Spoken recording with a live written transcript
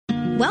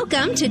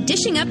Welcome to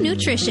Dishing Up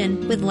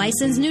Nutrition with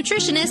licensed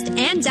nutritionists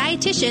and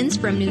dietitians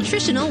from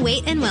Nutritional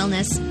Weight and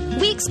Wellness.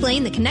 We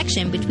explain the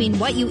connection between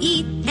what you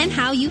eat and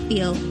how you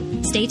feel.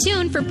 Stay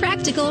tuned for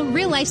practical,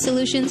 real-life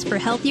solutions for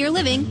healthier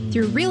living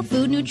through real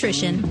food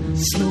nutrition.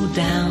 Slow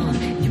down,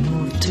 you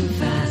move too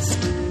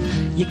fast.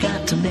 You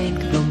got to make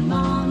the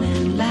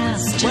morning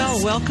last.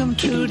 Well, welcome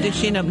to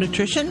Dishing Up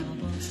Nutrition.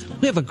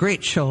 We have a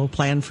great show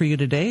planned for you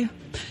today.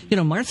 You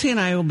know, Marcy and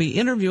I will be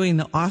interviewing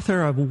the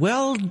author of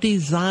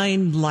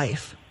Well-Designed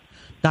Life,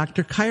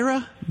 Dr.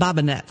 Kyra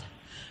Bobinet.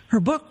 Her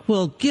book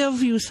will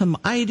give you some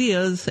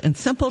ideas and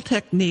simple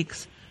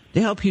techniques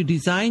to help you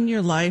design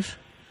your life,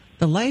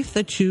 the life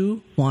that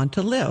you want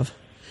to live.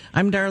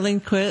 I'm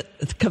Darlene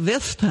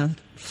Kvist.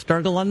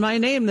 Struggle on my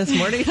name this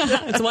morning.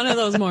 It's one of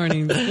those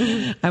mornings.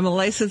 I'm a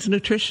licensed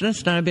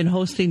nutritionist, and I've been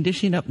hosting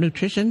Dishing Up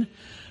Nutrition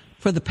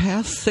for the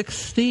past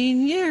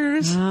 16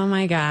 years. Oh,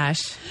 my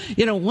gosh.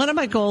 You know, one of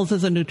my goals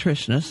as a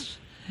nutritionist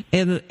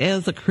and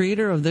as the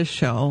creator of this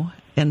show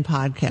and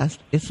podcast,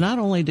 it's not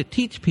only to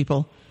teach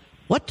people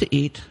what to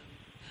eat,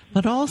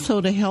 but also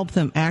to help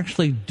them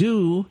actually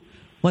do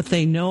what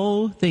they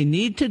know they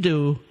need to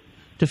do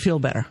to feel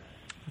better.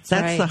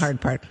 That's right. The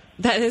hard part.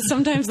 That is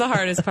sometimes the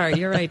hardest part.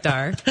 You're right,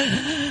 Dar.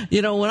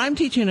 You know, when I'm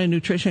teaching a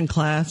nutrition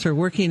class or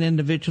working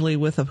individually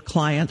with a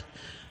client,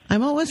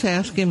 I'm always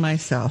asking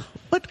myself,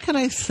 what can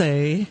I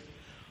say,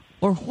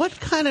 or what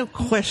kind of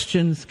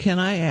questions can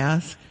I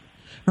ask,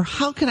 or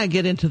how can I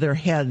get into their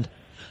head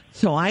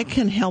so I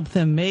can help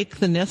them make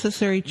the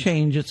necessary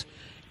changes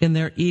in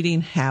their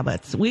eating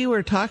habits. We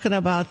were talking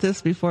about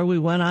this before we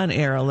went on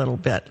air a little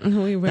bit.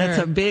 We were.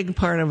 That's a big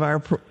part of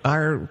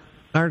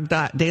our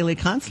daily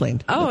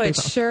counseling. Oh, it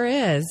sure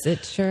is.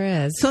 It sure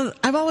is. So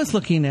I'm always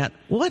looking at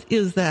what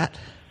is that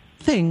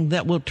thing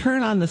that will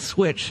turn on the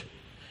switch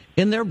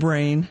in their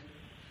brain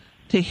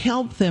to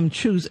help them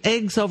choose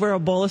eggs over a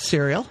bowl of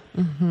cereal,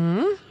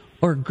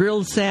 or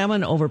grilled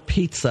salmon over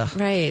pizza.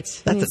 Right.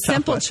 That's a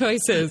simple one.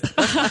 Choices.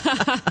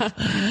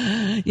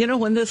 You know,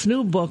 when this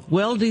new book,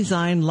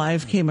 Well-Designed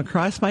Life, came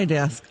across my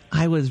desk,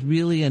 I was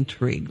really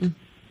intrigued.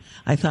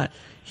 I thought,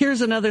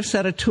 here's another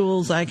set of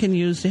tools I can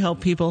use to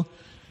help people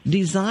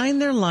design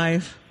their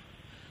life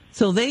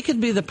so they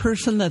can be the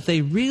person that they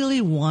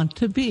really want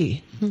to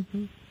be.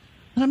 And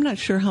I'm not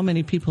sure how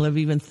many people have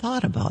even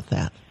thought about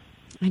that.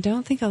 I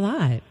don't think a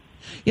lot.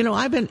 You know,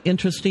 I've been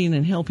interested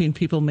in helping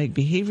people make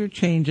behavior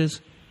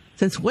changes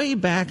since way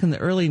back in the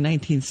early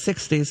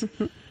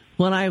 1960s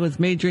when I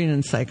was majoring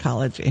in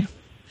psychology.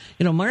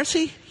 You know,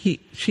 Marcy,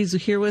 she's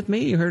here with me.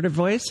 You heard her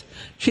voice.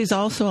 She's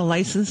also a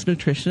licensed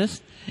nutritionist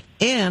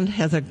and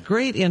has a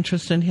great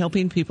interest in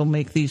helping people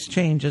make these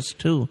changes,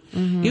 too.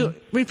 You,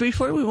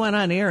 before we went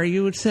on air,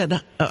 you had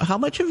said how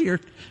much of your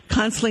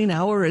counseling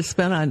hour is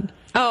spent on...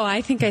 Oh,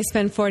 I think I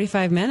spend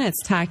 45 minutes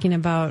talking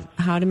about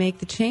how to make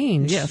the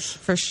change. Yes.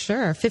 For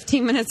sure.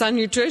 15 minutes on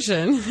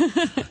nutrition.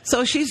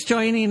 So she's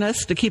joining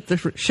us to keep the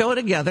show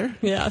together.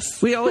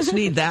 Yes. We always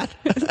need that.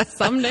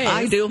 Some days.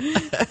 I do.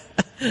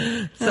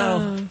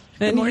 So,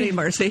 good morning,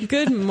 Marcy.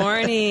 Good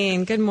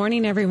morning. Good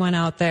morning, everyone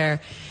out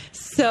there.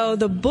 So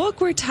the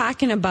book we're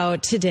talking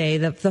about today,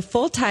 the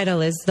full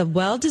title is The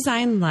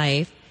Well-Designed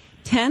Life,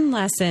 10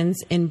 Lessons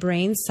in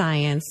Brain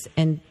Science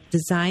and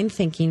Design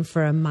Thinking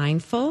for a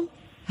Mindful,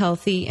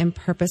 Healthy, and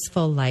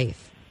Purposeful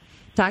Life.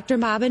 Dr.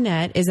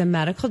 Bobinet is a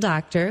medical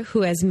doctor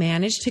who has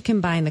managed to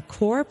combine the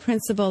core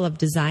principle of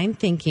design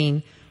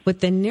thinking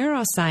with the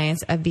neuroscience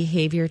of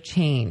behavior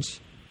change.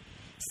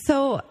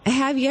 So,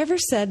 have you ever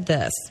said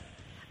this?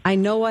 I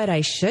know what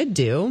I should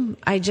do.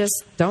 I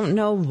just don't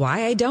know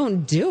why I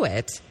don't do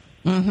it.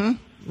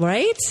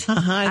 Right?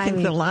 I think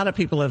that a lot of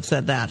people have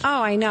said that.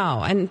 Oh, I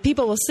know. And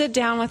people will sit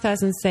down with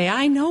us and say,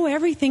 I know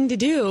everything to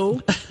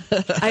do.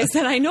 I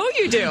said, I know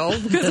you do,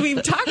 because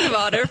we've talked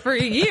about it for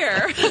a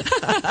year.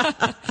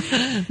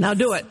 Now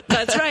do it.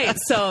 That's right.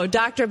 So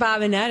Dr.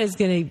 Bobinet is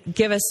going to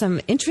give us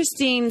some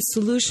interesting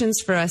solutions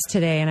for us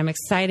today, and I'm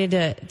excited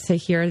to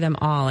hear them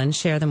all and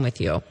share them with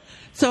you.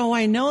 So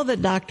I know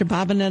that Dr.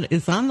 Bobinet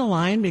is on the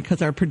line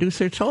because our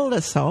producer told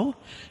us so.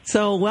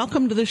 So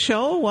welcome to the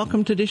show.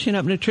 Welcome to Dishing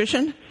Up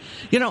Nutrition.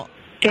 You know,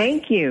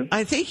 thank you.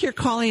 I think you're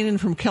calling in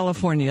from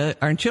California,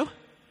 aren't you?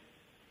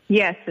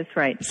 Yes, that's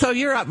right. So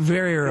you're up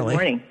very early.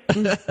 Good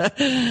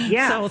morning.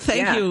 Yeah. So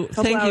thank you. A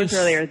couple hours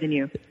earlier than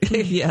you.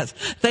 Yes.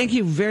 Thank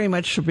you very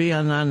much for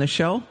being on the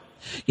show.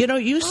 You know,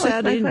 it's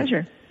my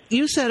pleasure.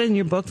 You said in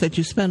your book that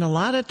you spend a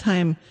lot of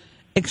time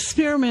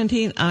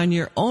experimenting on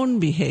your own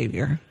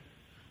behavior.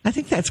 I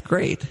think that's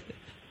great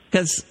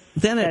because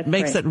then it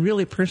makes it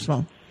really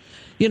personal.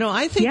 You know,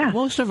 I think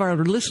most of our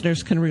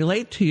listeners can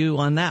relate to you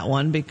on that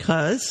one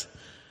because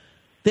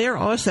they're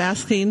always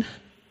asking,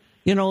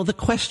 you know, the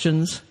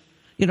questions,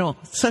 you know,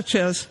 such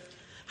as,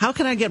 how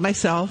can I get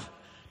myself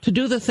to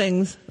do the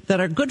things that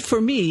are good for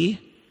me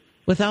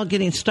without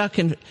getting stuck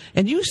in,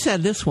 and you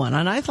said this one,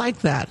 and I like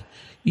that.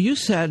 You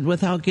said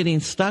without getting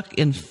stuck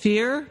in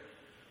fear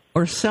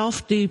or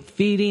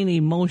self-defeating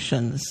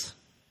emotions.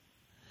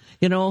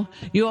 You know,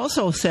 you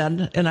also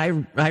said, and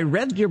I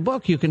read your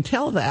book, you can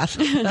tell that.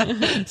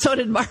 So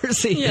did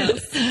Marcy.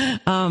 Yes.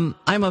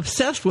 I'm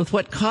obsessed with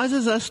what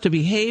causes us to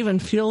behave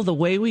and feel the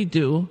way we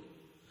do.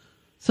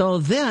 So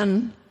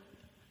then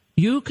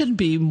you can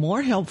be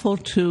more helpful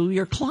to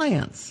your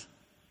clients.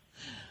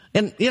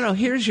 And, you know,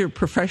 here's your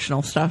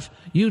professional stuff.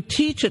 You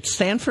teach at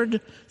Stanford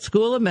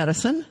School of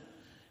Medicine.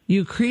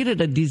 You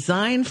created a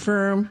design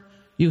firm.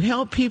 You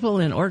help people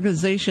in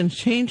organizations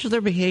change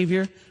their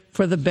behavior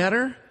for the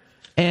better.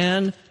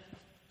 And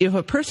if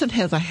a person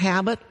has a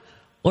habit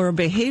or a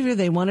behavior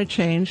they want to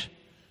change,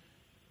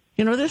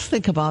 you know, just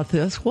think about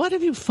this. What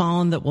have you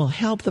found that will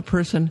help the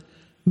person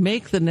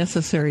make the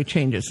necessary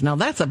changes? Now,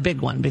 that's a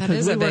big one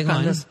because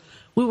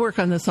we work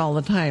on this all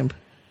the time.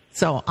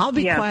 So I'll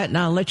be quiet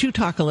now and let you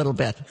talk a little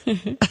bit.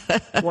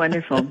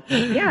 Wonderful.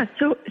 Yeah.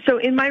 So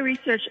in my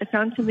research, I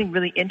found something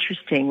really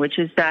interesting, which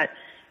is that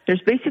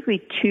there's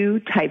basically two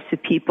types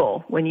of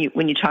people when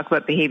you talk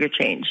about behavior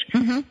change.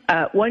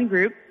 Mm-hmm. One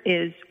group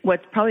is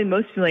what's probably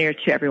most familiar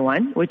to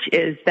everyone, which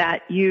is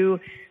that you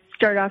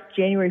start off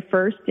January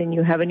 1st and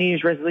you have a New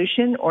Year's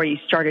resolution, or you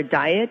start a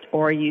diet,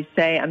 or you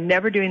say, I'm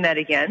never doing that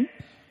again,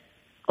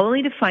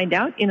 only to find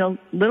out in a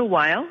little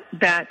while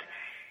that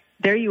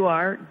there you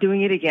are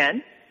doing it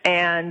again.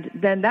 And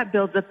then that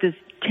builds up this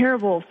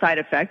terrible side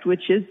effect,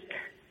 which is,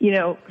 you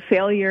know,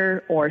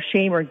 failure or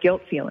shame or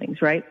guilt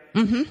feelings, right?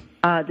 Mm-hmm.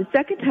 The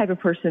second type of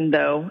person,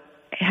 though,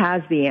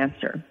 has the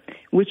answer,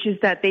 which is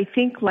that they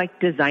think like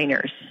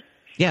designers.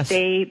 Yes.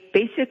 They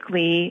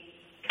basically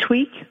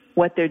tweak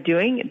what they're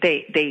doing.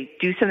 They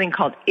do something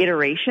called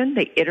iteration.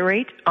 They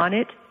iterate on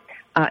it.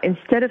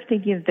 Instead of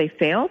thinking that they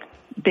failed,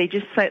 they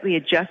just slightly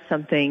adjust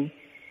something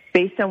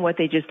based on what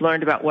they just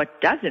learned about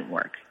what doesn't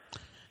work.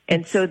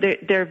 And so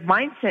their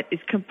mindset is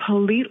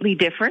completely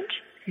different.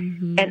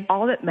 Mm-hmm. And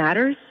all that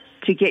matters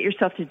to get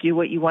yourself to do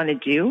what you want to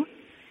do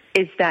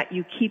is that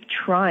you keep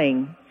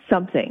trying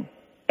something,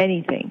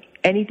 anything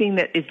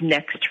that is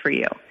next for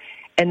you.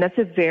 And that's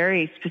a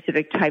very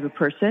specific type of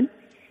person.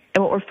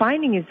 And what we're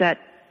finding is that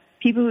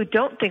people who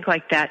don't think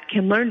like that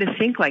can learn to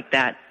think like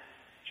that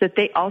so that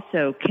they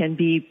also can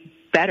be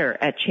better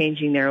at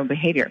changing their own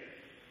behavior.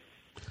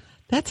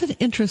 That's an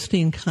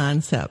interesting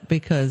concept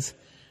because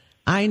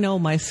I know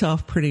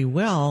myself pretty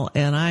well,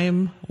 and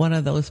I'm one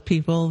of those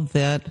people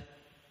that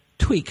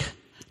tweak,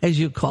 as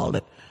you called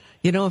it.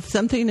 You know, if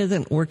something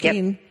isn't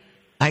working,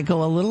 I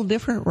go a little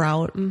different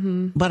route,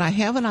 but I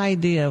have an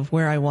idea of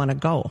where I want to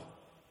go.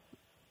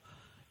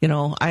 You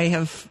know,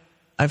 I've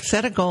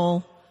set a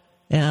goal,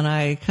 and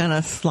I kind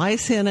of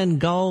slice in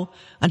and go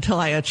until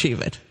I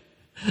achieve it.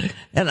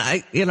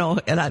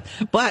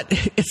 But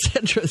it's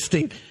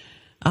interesting.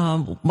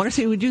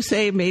 Marcy, would you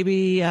say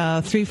maybe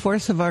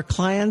 3/4 of our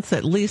clients,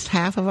 at least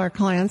half of our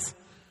clients,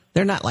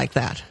 they're not like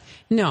that?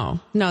 No,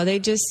 they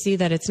just see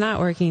that it's not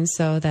working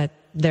so that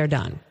they're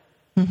done.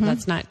 Mm-hmm.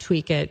 Let's not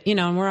tweak it. You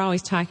know, and we're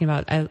always talking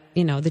about,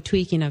 the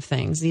tweaking of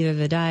things, either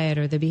the diet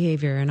or the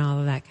behavior and all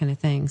of that kind of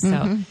thing.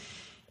 So,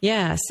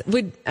 yes.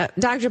 Would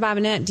Dr.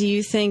 Bobinette, do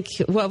you think,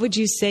 what would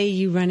you say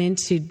you run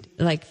into,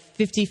 like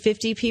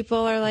 50-50 people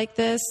are like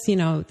this? You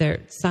know,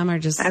 some are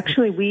just...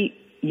 Actually, we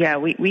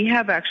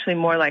have actually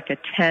more like a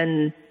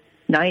 10-90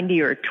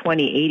 or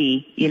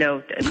 20-80. You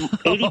know,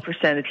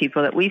 80% of the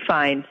people that we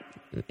find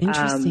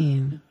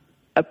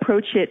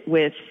approach it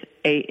with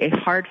a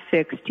hard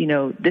fixed,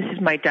 this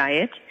is my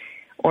diet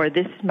or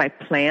this is my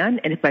plan.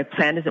 And if my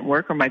plan doesn't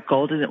work or my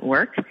goal doesn't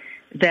work,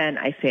 then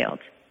I failed.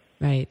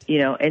 Right.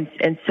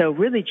 And so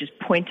really just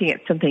pointing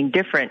at something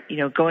different,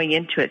 going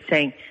into it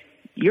saying,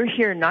 you're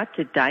here not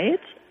to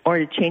diet or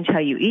to change how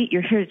you eat.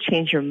 You're here to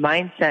change your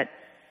mindset,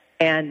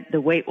 and the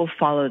weight will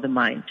follow the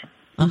mind.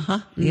 Uh-huh.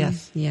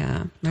 Yes.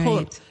 Yeah.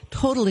 Right.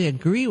 Totally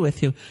agree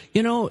with you.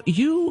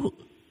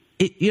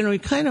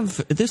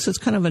 This is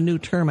kind of a new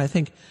term, I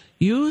think.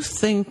 You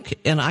think,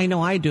 and I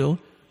know I do,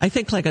 I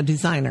think like a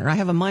designer. I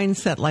have a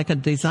mindset like a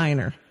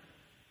designer,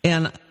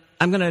 and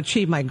I'm going to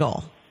achieve my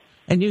goal.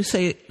 And you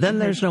say, then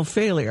there's no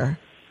failure.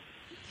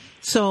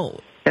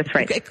 So that's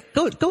right.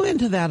 Go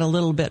into that a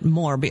little bit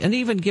more, and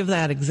even give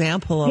that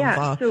example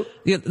of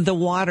the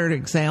water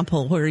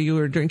example where you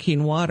were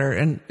drinking water,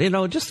 and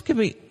just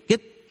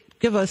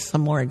give us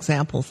some more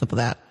examples of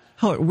that,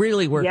 how it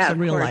really works in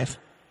real life.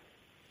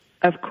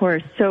 Of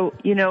course. So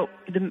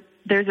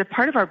there's a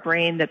part of our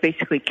brain that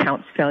basically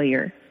counts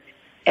failure,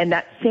 and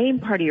that same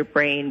part of your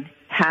brain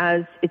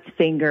has its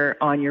finger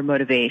on your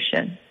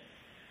motivation.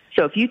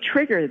 So if you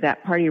trigger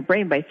that part of your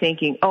brain by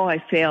thinking, oh, I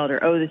failed,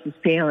 or oh, this is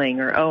failing,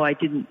 or oh, I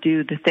didn't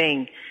do the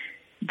thing,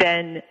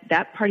 then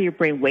that part of your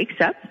brain wakes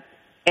up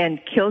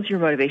and kills your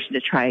motivation to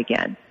try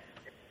again.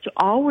 So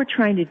all we're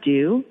trying to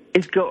do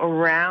is go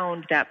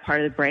around that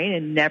part of the brain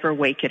and never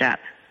wake it up,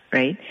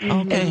 right?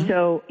 Okay. And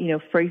so,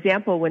 for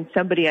example, when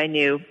somebody I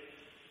knew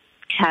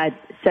had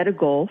set a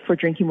goal for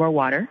drinking more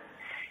water,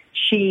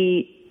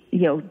 she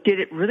did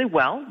it really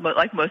well, but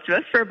like most of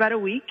us, for about a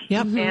week.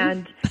 Yep.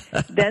 And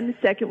then the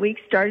second week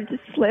started to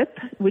slip,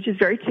 which is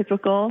very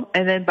typical.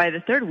 And then by the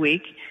third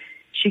week,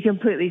 she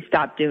completely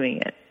stopped doing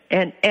it.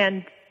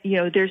 And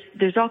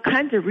there's all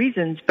kinds of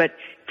reasons, but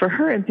for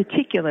her in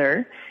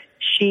particular,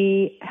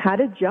 she had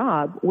a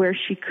job where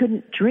she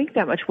couldn't drink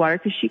that much water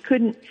because she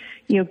couldn't,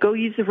 go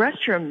use the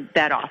restroom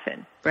that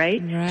often, right?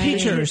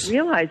 Teachers she didn't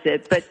realize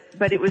it,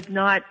 but it was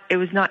not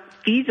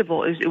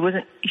feasible. She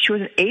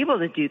wasn't able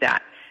to do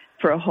that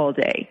for a whole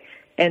day.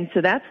 And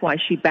so that's why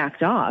she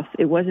backed off.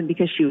 It wasn't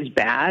because she was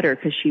bad or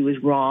because she was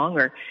wrong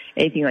or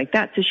anything like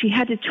that. So she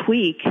had to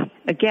tweak,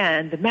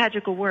 again, the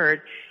magical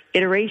word,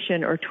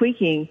 iteration or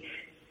tweaking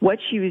what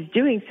she was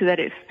doing so that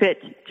it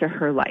fit to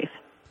her life.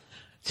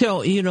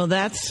 So,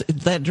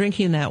 that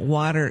drinking that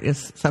water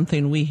is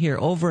something we hear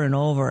over and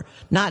over,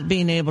 not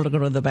being able to go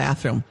to the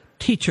bathroom.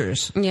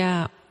 Teachers.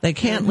 Yeah. They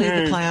can't leave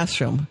the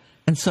classroom.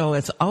 And so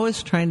it's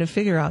always trying to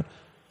figure out,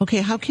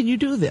 okay, how can you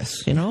do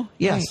this? Yes.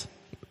 Right.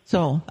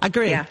 So I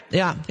agree. Yeah.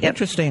 Yep.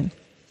 Interesting.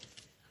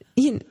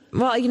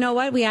 Well, you know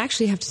what? We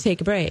actually have to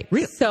take a break.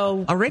 Really?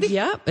 So already?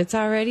 Yep. It's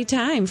already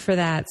time for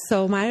that.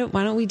 So why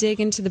don't we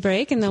dig into the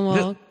break and then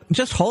we'll...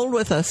 Just hold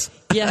with us.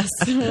 Yes,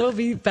 we'll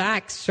be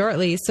back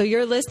shortly. So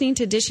you're listening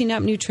to Dishing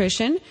Up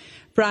Nutrition,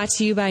 brought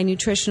to you by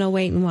Nutritional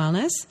Weight and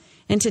Wellness.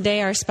 And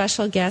today our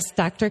special guest,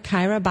 Dr.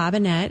 Kyra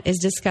Bobbinet, is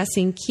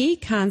discussing key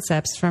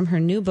concepts from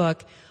her new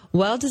book,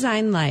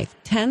 Well-Designed Life,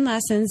 10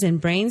 Lessons in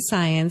Brain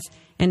Science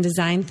and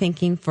Design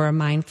Thinking for a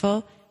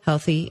Mindful,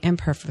 Healthy, and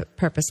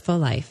Purposeful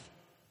Life.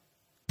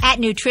 At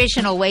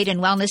Nutritional Weight and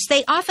Wellness,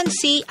 they often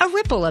see a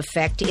ripple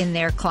effect in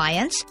their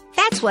clients.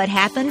 That's what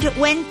happened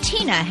when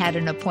Tina had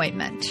an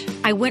appointment.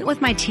 I went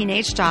with my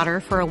teenage daughter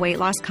for a weight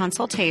loss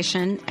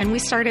consultation, and we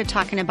started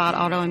talking about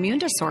autoimmune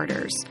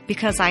disorders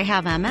because I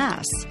have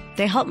MS.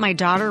 They helped my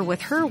daughter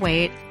with her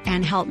weight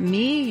and helped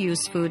me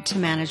use food to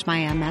manage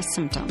my MS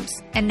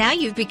symptoms. And now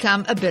you've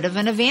become a bit of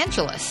an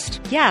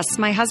evangelist. Yes,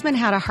 my husband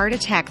had a heart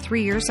attack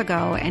 3 years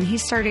ago, and he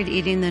started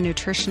eating the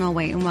Nutritional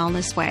Weight and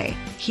Wellness way.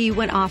 He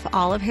went off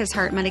all of his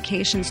heart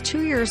medications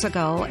 2 years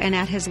ago, and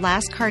at his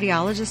last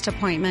cardiologist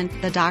appointment,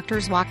 the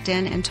doctors walked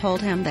in and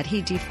told him that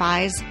he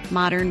defies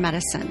modern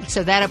medicine.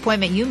 So that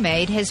appointment you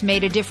made has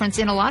made a difference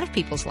in a lot of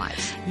people's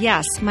lives.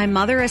 Yes, my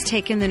mother has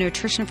taken the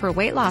Nutrition for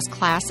Weight Loss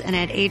class, and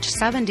at age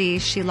 70,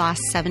 she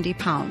lost 70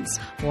 pounds.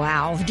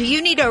 Wow. Do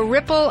you need a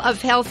ripple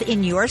of health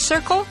in your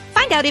circle?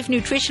 Find out if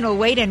Nutritional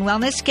Weight and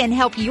Wellness can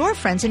help your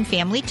friends and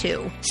family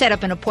too. Set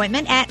up an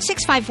appointment at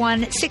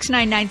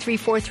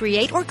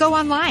 651-699-3438 or go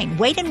online,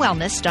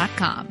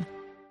 weightandwellness.com.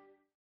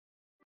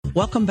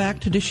 Welcome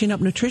back to Dishing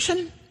Up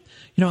Nutrition.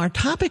 Our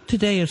topic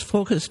today is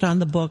focused on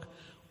the book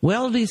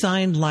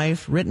Well-Designed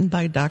Life, written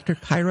by Dr.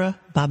 Kyra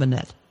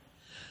Bobbinet.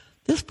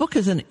 This book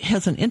has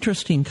an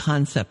interesting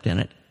concept in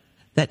it,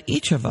 that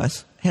each of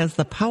us has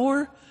the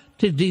power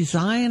to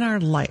design our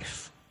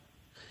life.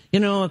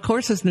 Of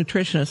course, as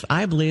nutritionists,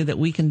 I believe that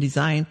we can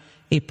design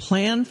a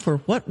plan for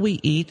what we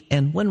eat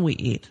and when we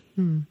eat.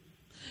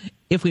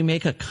 If we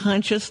make a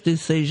conscious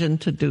decision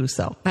to do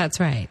so. That's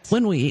right.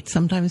 When we eat,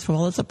 sometimes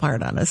falls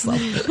apart on us.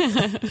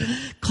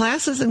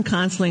 Classes and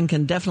counseling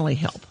can definitely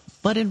help,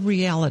 but in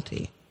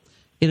reality,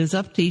 it is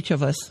up to each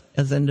of us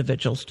as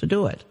individuals to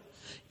do it.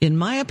 In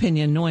my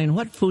opinion, knowing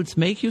what foods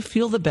make you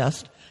feel the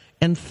best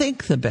and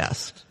think the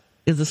best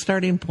is the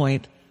starting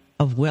point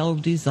of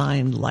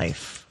well-designed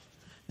life.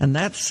 And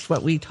that's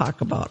what we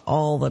talk about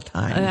all the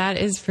time. That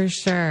is for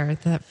sure.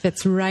 That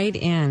fits right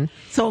in.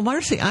 So,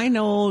 Marcy, I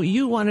know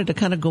you wanted to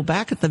kind of go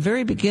back at the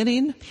very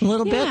beginning a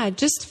little bit. Yeah,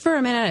 just for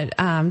a minute,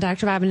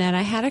 Dr. Bobbinet,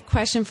 I had a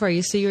question for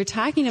you. So you were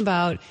talking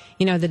about,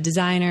 the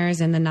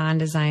designers and the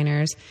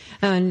non-designers.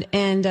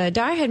 And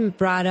Dar had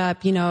brought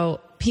up,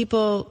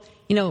 people,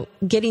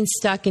 getting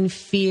stuck in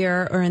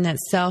fear or in that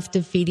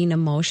self-defeating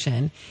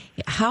emotion.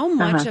 How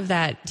much of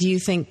that do you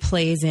think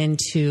plays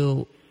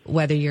into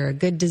whether you're a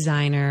good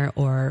designer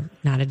or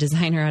not a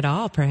designer at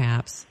all,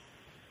 perhaps?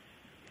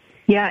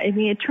 Yeah,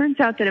 it turns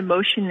out that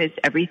emotion is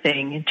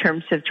everything in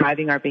terms of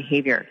driving our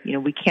behavior.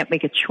 We can't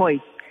make a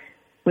choice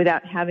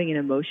without having an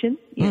emotion.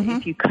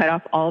 If you cut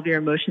off all of your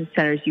emotion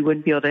centers, you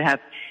wouldn't be able to have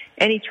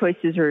any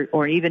choices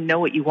or even know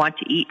what you want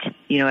to eat,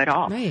 at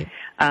all. Right.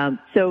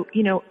 So,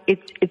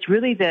 it's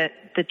really the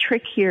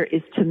trick here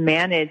is to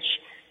manage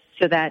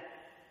so that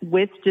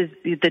with the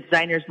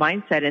designer's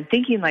mindset and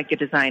thinking like a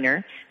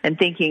designer and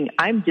thinking,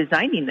 I'm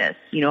designing this,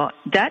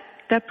 that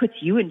puts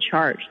you in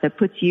charge. That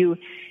puts you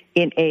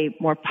in a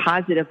more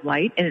positive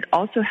light, and it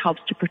also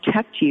helps to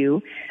protect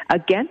you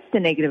against the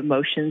negative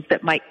emotions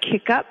that might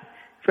kick up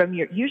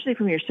usually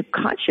from your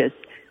subconscious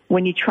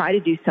when you try to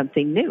do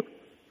something new.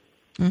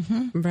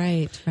 Mm-hmm.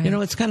 Right.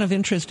 It's kind of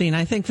interesting.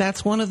 I think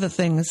that's one of the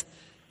things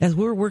as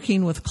we're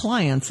working with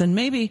clients, and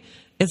maybe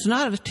it's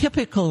not a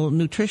typical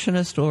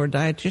nutritionist or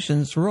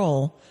dietitian's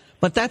role,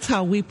 but that's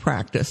how we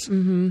practice,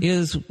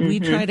 is we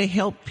try to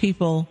help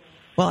people,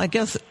 well, I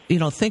guess,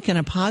 think in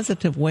a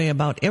positive way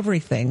about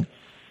everything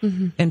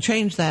and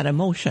change that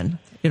emotion,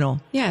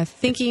 Yeah,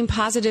 thinking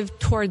positive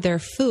toward their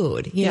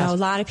food. A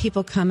lot of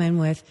people come in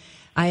with,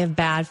 I have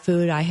bad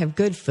food, I have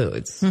good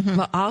foods.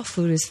 Well, all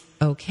food is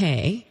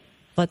okay.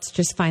 Let's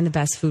just find the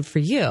best food for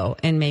you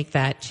and make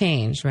that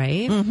change,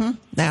 right?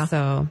 Yeah.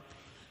 So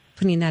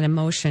putting that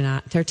emotion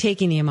on, they're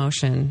taking the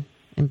emotion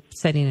and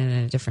setting it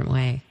in a different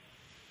way.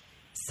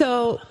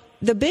 So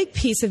the big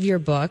piece of your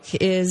book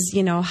is,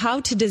 how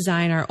to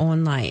design our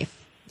own life.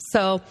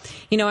 So,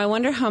 I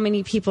wonder how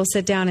many people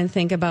sit down and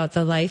think about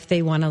the life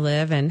they want to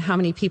live, and how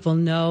many people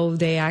know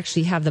they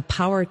actually have the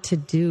power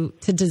to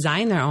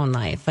design their own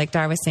life. Like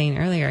Dar was saying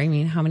earlier,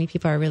 how many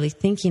people are really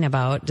thinking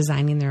about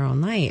designing their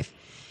own life?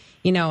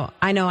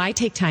 I know I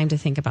take time to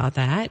think about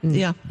that,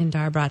 and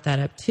Dar brought that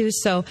up too.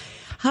 So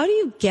how do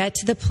you get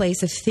to the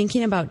place of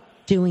thinking about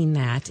doing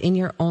that in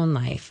your own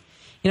life?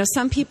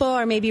 Some people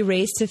are maybe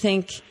raised to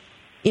think,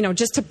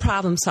 just to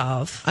problem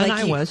solve. And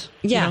I was.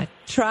 Yeah,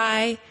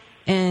 try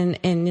and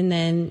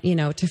then,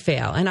 to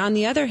fail. And on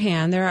the other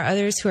hand, there are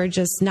others who are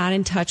just not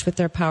in touch with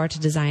their power to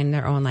design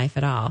their own life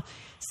at all.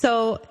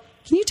 So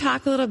can you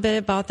talk a little bit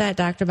about that,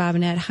 Dr.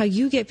 Bobinette, how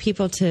you get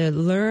people to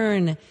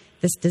learn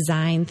this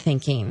design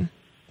thinking?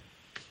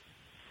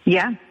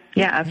 Yeah,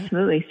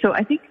 absolutely. So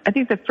I think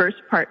the first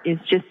part is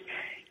just,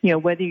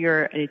 whether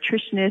you're a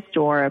nutritionist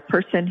or a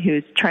person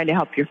who's trying to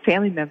help your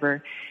family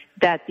member,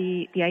 that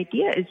the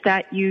idea is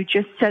that you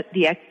just set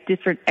the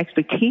different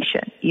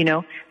expectation,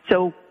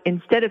 So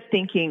instead of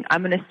thinking,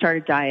 I'm going to start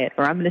a diet,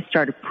 or I'm going to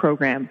start a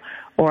program,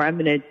 or I'm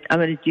going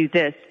to do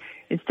this,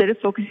 instead of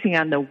focusing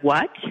on the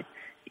what,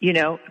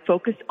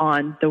 focus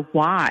on the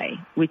why,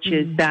 which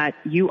is that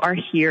you are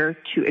here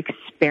to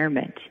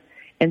experiment.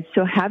 And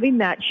so having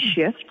that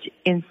shift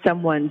in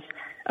someone's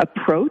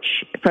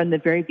approach from the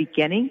very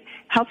beginning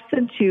helps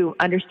them to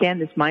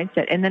understand this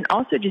mindset. And then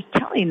also just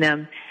telling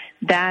them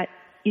that,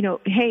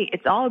 hey,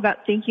 it's all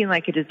about thinking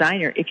like a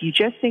designer. If you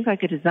just think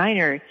like a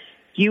designer,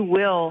 you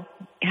will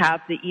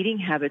have the eating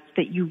habits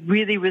that you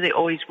really, really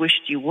always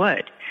wished you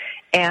would.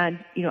 And,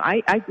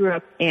 I grew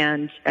up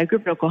in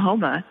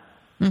Oklahoma.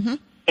 Mm-hmm.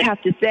 I have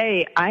to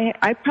say,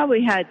 I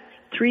probably had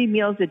 3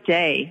 meals a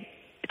day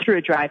through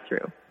a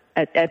drive-through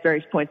at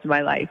various points in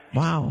my life.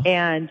 Wow.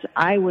 And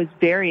I was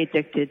very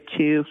addicted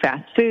to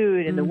fast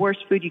food and the worst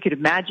food you could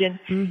imagine.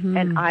 Mm-hmm.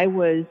 And I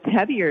was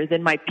heavier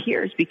than my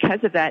peers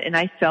because of that. And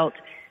I felt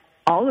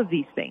all of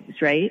these things,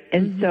 right?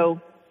 And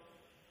so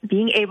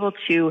being able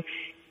to,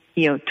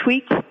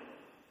 tweak,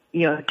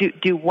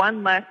 do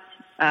one less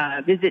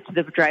visit to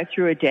the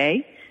drive-through a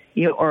day,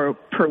 or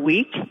per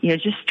week,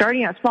 just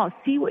starting out small,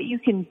 see what you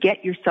can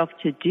get yourself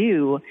to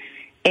do.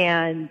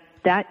 And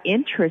that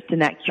interest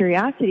and that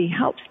curiosity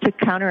helps to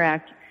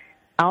counteract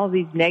all of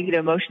these negative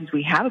emotions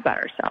we have about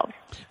ourselves.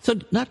 So,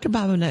 Dr.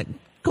 Bobinette,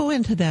 go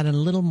into that in a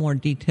little more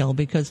detail,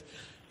 because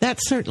that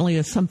certainly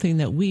is something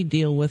that we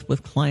deal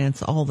with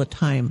clients all the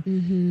time.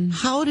 Mm-hmm.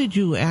 How did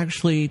you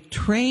actually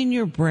train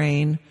your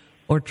brain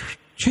or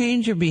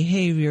change your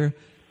behavior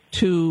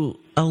to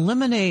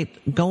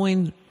eliminate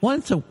going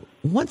once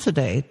a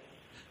day,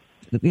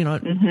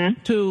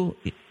 to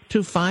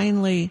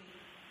finally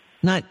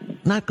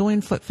not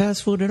going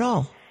fast food at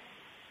all?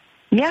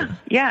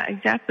 Yeah,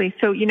 exactly.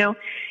 So,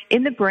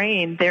 in the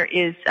brain,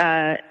 there's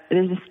a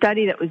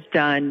study that was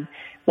done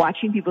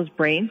watching people's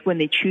brains when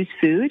they choose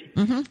food.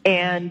 Mm-hmm.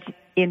 And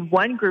in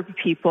one group of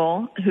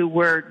people who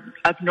were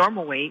of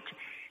normal weight,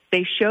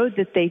 they showed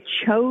that they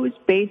chose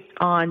based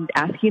on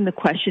asking the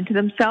question to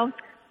themselves,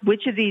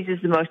 which of these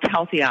is the most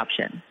healthy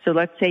option? So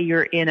let's say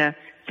you're in a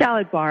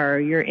salad bar, or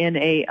you're in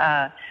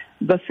a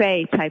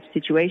buffet type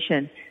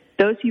situation.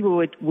 Those people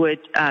would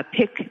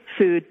pick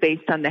food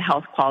based on the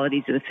health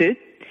qualities of the food.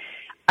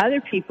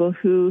 Other people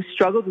who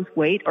struggled with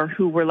weight, or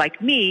who were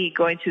like me,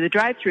 going through the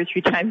drive-thru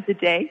 3 times a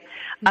day,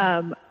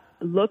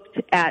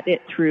 looked at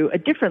it through a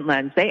different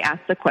lens. They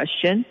asked the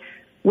question,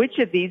 which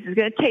of these is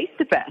going to taste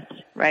the best,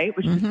 right?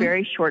 Which is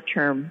very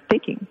short-term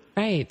thinking.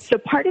 Right. So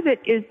part of it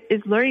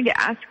is learning to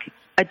ask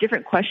a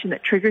different question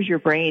that triggers your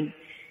brain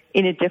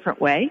in a different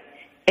way.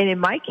 And in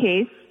my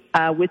case,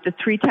 with the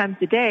 3 times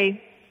a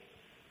day,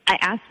 I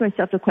asked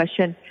myself the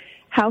question,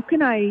 how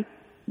can I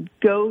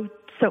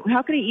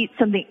eat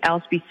something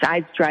else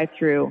besides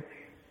drive-through,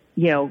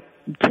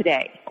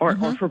 today or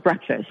for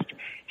breakfast?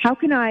 How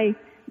can I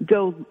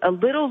go a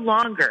little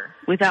longer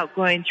without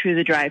going through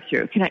the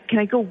drive-through? Can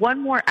I go 1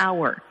 more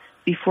hour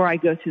before I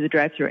go through the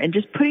drive-through? And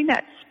just putting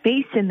that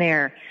space in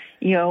there,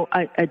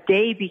 a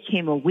day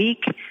became a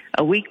week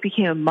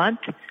became a month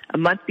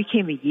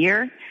became a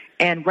year.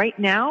 And right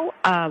now,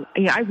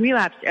 I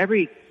relapse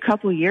every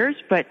couple of years,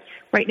 but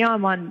right now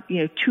I'm on,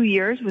 2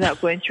 years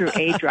without going through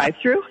a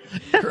drive-through.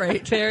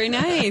 Great. Very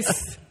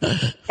nice.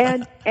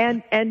 and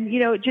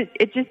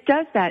it just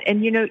does that.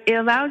 And, it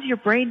allows your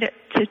brain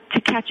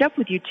to catch up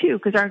with you too,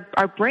 because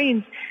our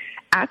brains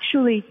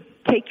actually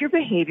take your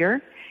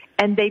behavior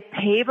and they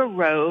pave a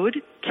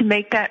road to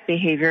make that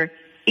behavior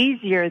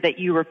easier that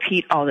you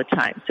repeat all the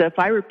time. So if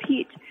I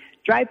repeat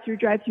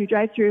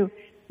drive-through,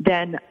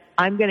 then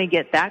I'm going to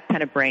get that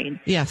kind of brain.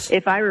 Yes.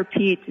 If I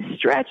repeat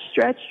stretch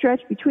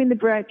between the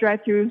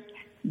drive-throughs,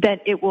 then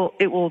it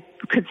will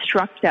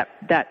construct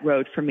that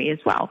road for me as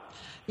well.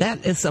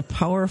 That is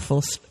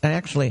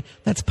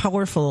that's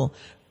powerful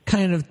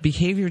kind of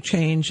behavior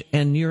change,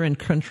 and you're in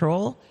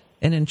control.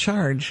 and in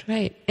charge.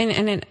 Right.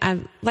 And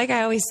like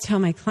I always tell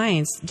my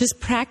clients, just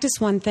practice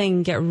one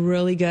thing, get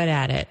really good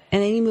at it,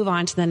 and then you move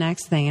on to the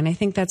next thing. And I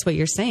think that's what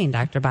you're saying,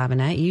 Dr.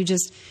 Bobinette. You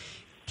just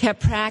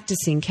kept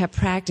practicing,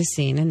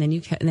 and then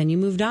you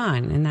moved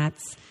on.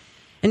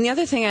 And the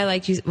other thing I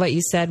liked what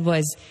you said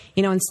was,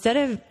 instead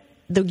of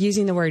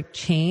using the word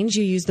change,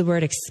 you use the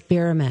word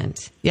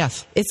experiment.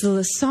 Yes. It's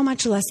so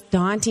much less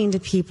daunting to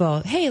people.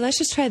 Hey, let's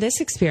just try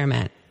this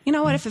experiment. You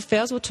know what? If it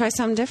fails, we'll try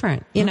something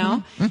different,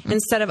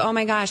 instead of, oh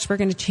my gosh, we're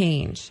going to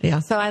change. Yeah.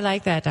 So I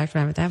like that, Dr.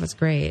 Emmett. That was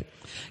great.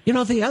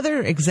 The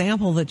other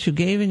example that you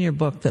gave in your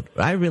book that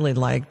I really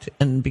liked,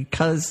 and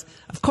because,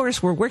 of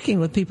course, we're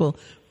working with people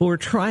who are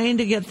trying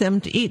to get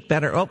them to eat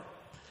better. Oh,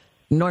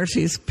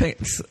 Norcy's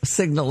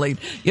signaling.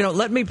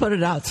 Let me put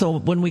it out so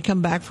when we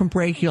come back from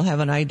break, you'll have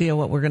an idea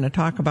what we're going to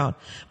talk about.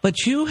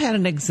 But you had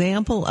an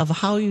example of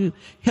how you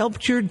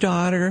helped your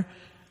daughter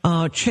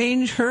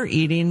change her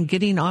eating,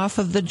 getting off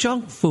of the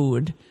junk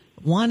food,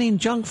 wanting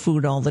junk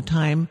food all the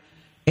time,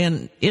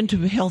 and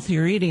into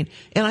healthier eating.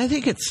 And I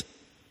think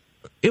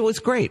it was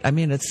great. I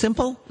mean, it's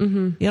simple,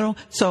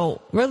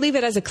 so. We'll leave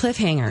it as a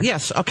cliffhanger.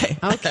 Yes, okay.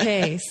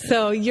 Okay,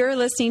 so you're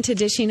listening to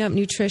Dishing Up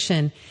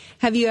Nutrition.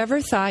 Have you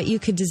ever thought you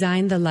could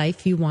design the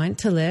life you want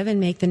to live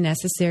and make the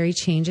necessary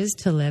changes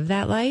to live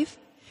that life?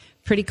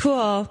 Pretty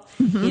cool.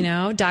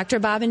 Dr.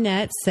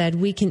 Bobinette said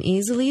we can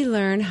easily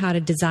learn how to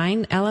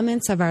design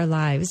elements of our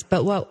lives,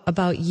 but what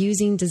about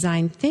using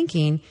design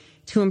thinking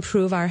to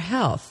improve our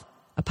health?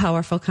 A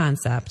powerful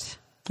concept.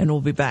 And we'll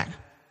be back.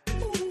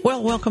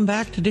 Well, welcome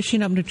back to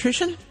Dishing Up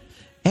Nutrition.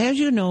 As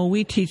you know,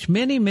 we teach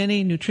many,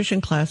 many nutrition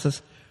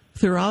classes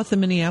throughout the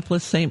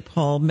Minneapolis-St.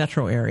 Paul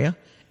metro area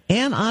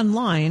and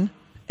online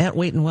at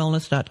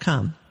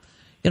weightandwellness.com.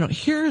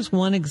 Here's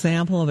one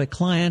example of a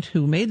client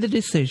who made the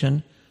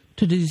decision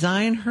to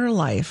design her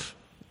life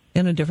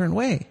in a different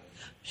way.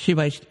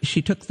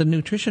 She took the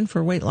Nutrition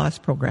for Weight Loss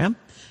program,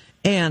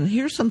 and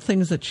here's some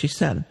things that she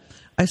said.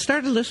 I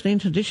started listening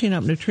to Dishing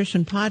Up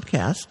Nutrition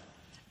podcast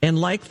and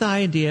liked the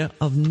idea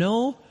of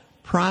no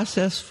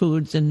processed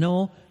foods and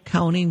no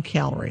counting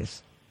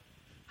calories.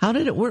 How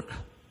did it work?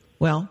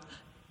 Well,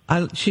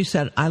 she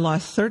said, I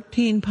lost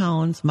 13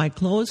 pounds, my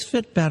clothes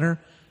fit better,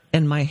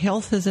 and my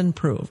health has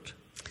improved.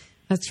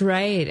 That's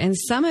right. And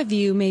some of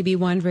you may be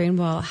wondering,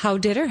 well, how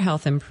did her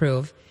health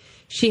improve?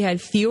 She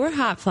had fewer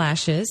hot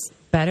flashes,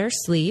 better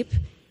sleep,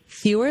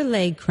 fewer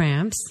leg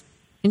cramps,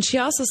 and she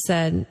also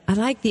said, I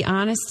like the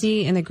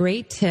honesty and the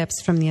great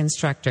tips from the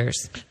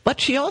instructors. But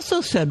she also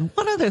said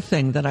one other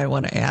thing that I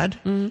want to add.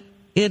 Mm-hmm.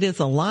 It is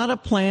a lot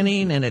of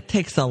planning and it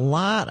takes a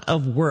lot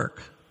of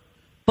work.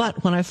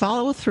 But when I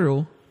follow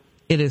through,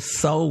 it is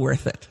so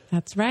worth it.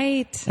 That's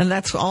right. And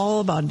that's all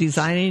about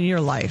designing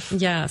your life.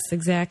 Yes,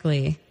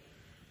 exactly.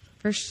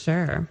 For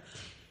sure.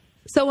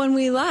 So when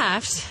we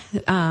left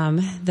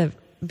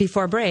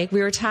before break,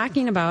 we were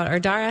talking about, our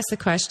daughter asked the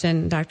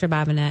question, Dr.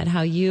 Bobinette,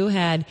 how you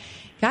had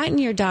gotten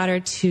your daughter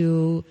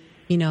to,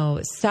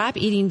 stop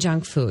eating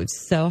junk foods.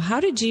 So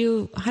how did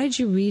you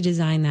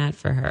redesign that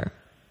for her?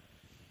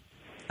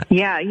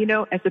 Yeah,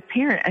 as a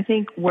parent, I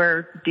think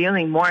we're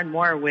dealing more and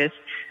more with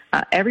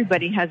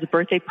everybody has a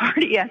birthday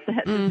party at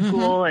the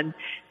school, and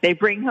they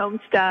bring home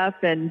stuff,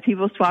 and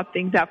people swap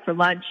things out for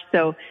lunch.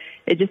 So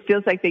it just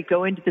feels like they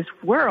go into this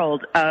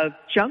world of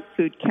junk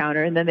food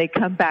counter, and then they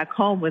come back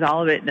home with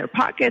all of it in their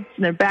pockets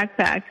and their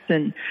backpacks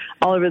and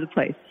all over the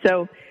place.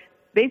 So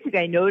basically,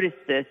 I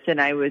noticed this, and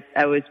I was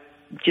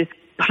just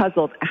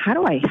puzzled. How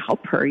do I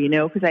help her?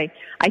 Because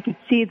I could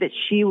see that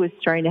she was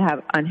starting to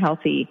have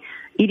unhealthy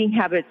eating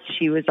habits.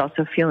 She was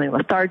also feeling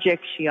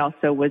lethargic. She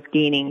also was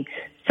gaining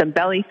some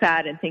belly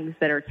fat and things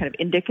that are kind of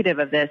indicative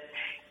of this.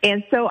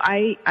 And so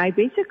I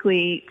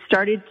basically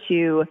started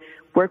to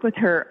work with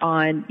her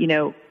on,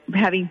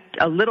 having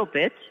a little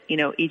bit,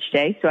 each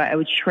day. So I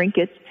would shrink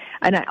it.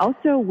 And I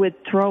also would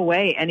throw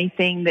away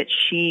anything that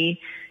she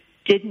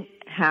didn't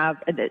have,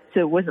 so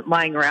it wasn't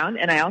lying around.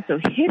 And I also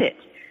hid it.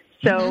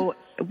 So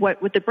what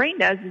the brain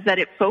does is that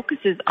it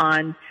focuses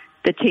on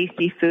the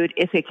tasty food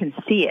if it can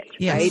see it,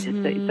 right?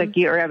 It's like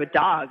you have a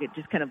dog. It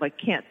just kind of like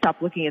can't stop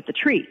looking at the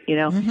treat,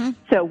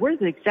 So we're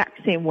the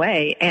exact same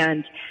way.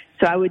 And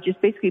so I would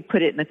just basically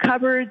put it in the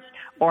cupboards,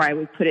 or I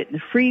would put it in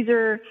the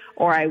freezer,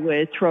 or I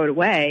would throw it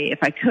away if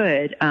I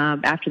could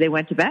after they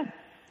went to bed.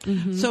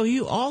 Mm-hmm. So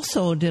you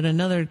also did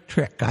another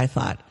trick, I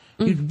thought.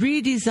 You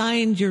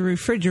redesigned your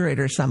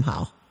refrigerator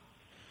somehow.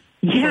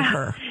 Yeah. For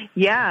her.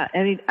 Yeah.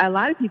 I mean, a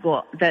lot of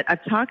people that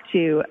I've talked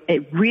to,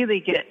 it really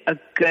get a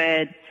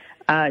good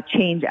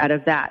change out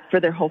of that for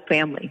their whole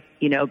family,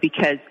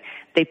 because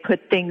they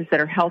put things that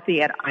are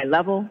healthy at eye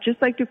level,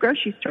 just like the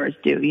grocery stores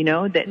do,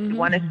 that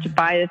want us to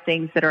buy the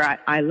things that are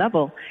at eye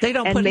level. They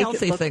don't put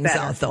healthy things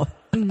out, though.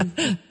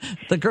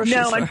 The grocery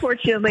store. No,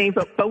 unfortunately,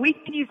 but we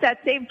can use that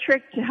same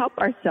trick to help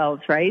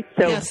ourselves, right?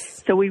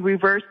 So we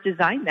reverse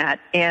design that.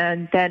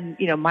 And then,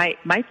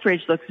 my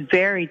fridge looks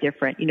very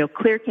different,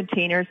 clear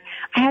containers.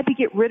 I had to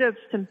get rid of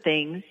some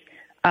things.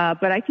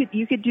 But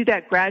you could do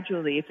that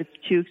gradually if it's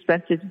too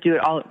expensive to do it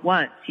all at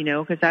once,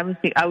 because I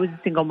was a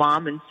single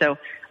mom, and so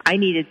I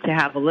needed to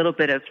have a little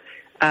bit of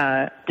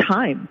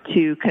time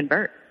to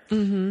convert.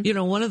 Mm-hmm. You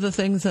know, one of the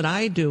things that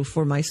I do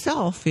for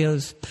myself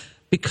is,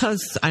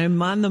 because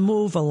I'm on the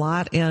move a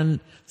lot, and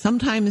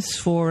sometimes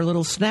for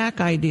little snack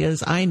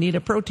ideas, I need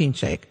a protein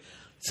shake.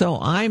 So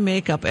I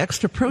make up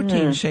extra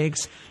protein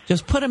shakes,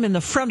 just put them in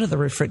the front of the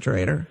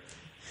refrigerator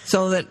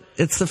so that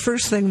it's the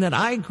first thing that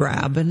I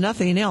grab and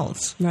nothing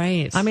else.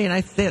 Right. I mean,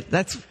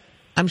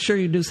 I'm sure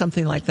you do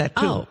something like that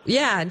too. Oh,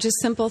 yeah,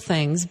 just simple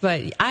things.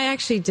 But I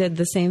actually did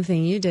the same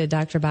thing you did,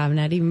 Dr.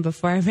 Bobinette, even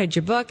before I read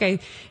your book. And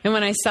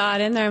when I saw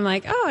it in there, I'm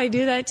like, oh, I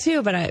do that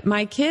too. But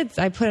my kids,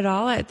 I put it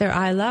all at their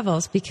eye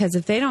levels, because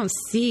if they don't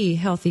see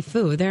healthy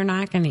food, they're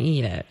not going to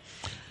eat it,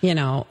 you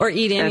know, or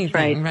eat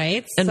anything,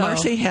 right? And so,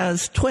 Marcy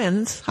has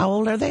twins. How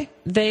old are they?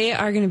 They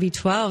are going to be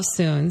 12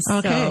 soon.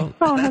 Okay. So,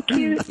 oh, how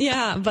cute.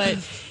 Yeah, but,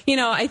 you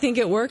know, I think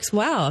it works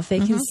well. If they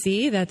can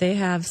see that they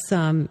have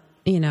some,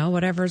 you know,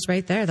 whatever's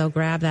right there, they'll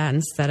grab that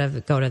instead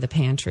of go to the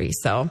pantry.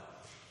 So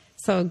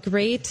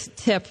great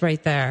tip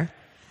right there.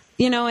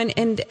 You know,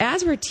 and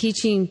as we're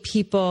teaching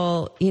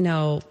people, you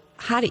know,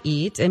 how to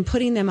eat and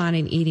putting them on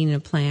an eating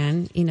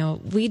plan, you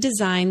know, we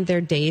design their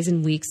days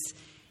and weeks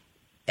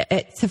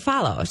to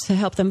follow, to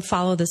help them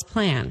follow this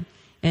plan.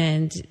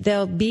 And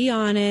they'll be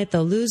on it,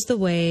 they'll lose the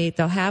weight,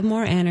 they'll have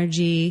more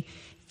energy,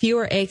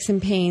 fewer aches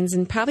and pains,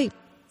 and probably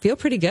feel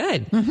pretty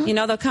good. Mm-hmm. You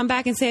know, they'll come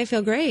back and say, I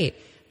feel great.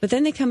 But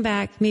then they come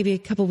back maybe a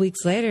couple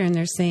weeks later and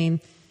they're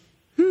saying,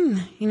 you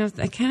know,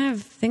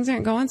 things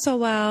aren't going so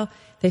well.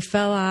 They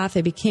fell off,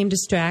 they became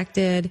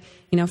distracted,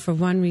 you know, for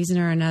one reason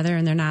or another,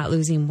 and they're not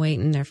losing weight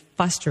and they're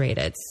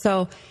frustrated.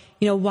 So,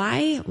 you know,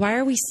 why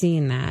are we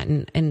seeing that?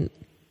 And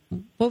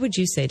what would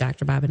you say,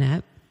 Dr.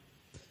 Bobinette?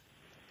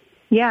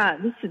 Yeah,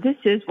 this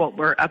is what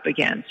we're up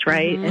against,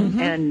 right? Mm-hmm.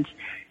 And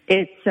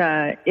it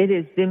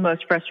is the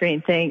most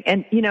frustrating thing.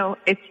 And, you know,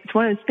 it's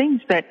one of those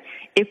things that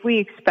if we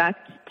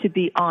expect to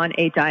be on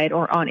a diet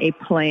or on a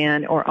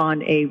plan or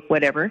on a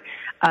whatever,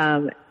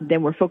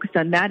 then we're focused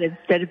on that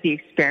instead of the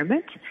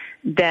experiment,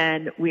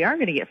 then we are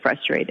going to get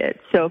frustrated.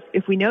 So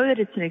if we know that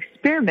it's an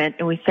experiment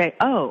and we say,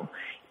 oh,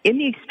 in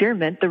the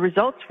experiment, the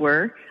results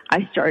were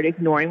I started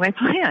ignoring my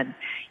plan,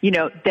 you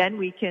know, then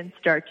we can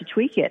start to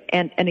tweak it.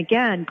 And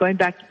again, going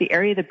back to the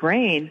area of the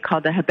brain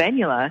called the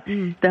habenula,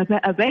 the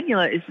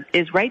habenula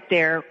is right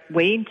there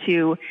waiting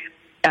to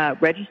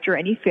register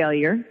any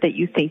failure that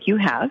you think you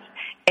have,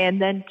 and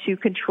then to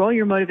control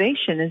your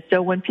motivation. And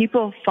so when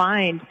people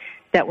find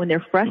that when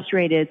they're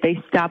frustrated,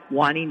 they stop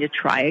wanting to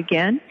try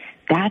again,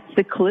 that's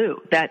the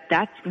clue.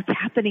 That's what's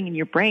happening in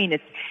your brain.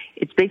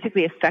 It's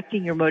basically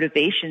affecting your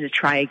motivation to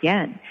try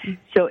again.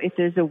 So if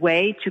there's a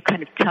way to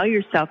kind of tell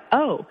yourself,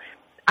 oh,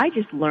 I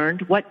just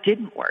learned what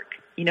didn't work,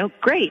 you know,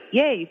 great,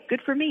 yay,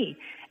 good for me.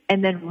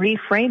 And then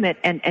reframe it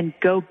and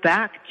go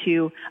back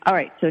to, all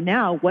right, so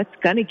now what's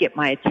going to get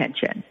my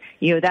attention?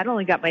 You know, that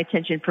only got my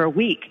attention for a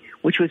week,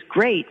 which was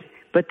great,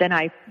 but then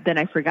I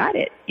forgot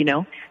it, you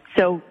know.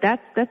 So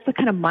that's the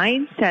kind of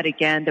mindset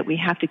again that we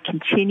have to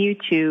continue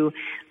to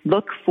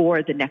look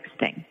for the next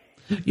thing.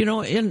 You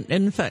know,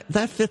 in fact,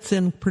 that fits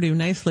in pretty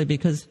nicely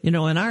because, you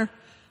know, in our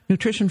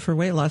Nutrition for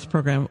Weight Loss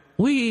program,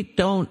 we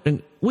don't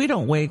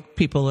weigh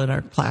people in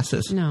our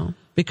classes. No.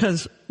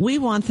 Because we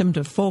want them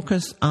to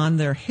focus on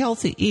their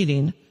healthy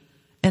eating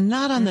and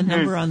not on the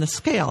number on the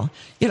scale.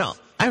 You know,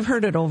 I've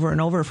heard it over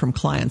and over from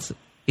clients.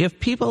 If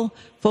people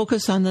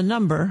focus on the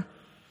number,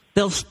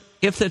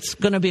 if it's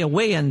going to be a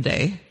weigh-in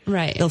day,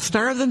 right, they'll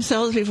starve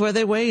themselves before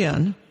they weigh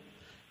in.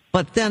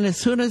 But then as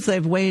soon as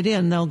they've weighed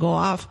in, they'll go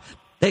off.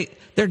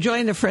 They're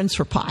joining their friends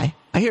for pie.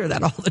 I hear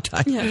that all the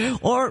time. Yeah.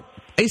 Or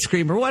ice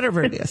cream or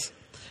whatever it is.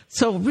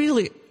 So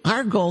really,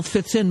 our goal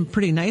fits in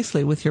pretty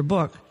nicely with your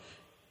book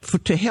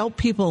to help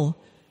people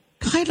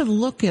kind of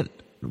look at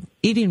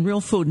eating real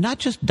food, not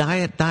just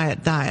diet,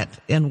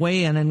 and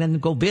weigh in and then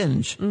go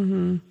binge.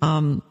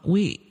 Mm-hmm.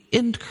 We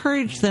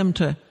encourage them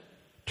to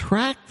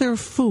track their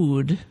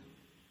food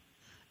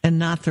and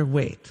not their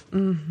weight.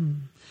 Mm-hmm.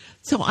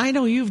 So I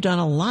know you've done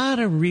a lot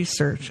of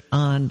research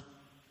on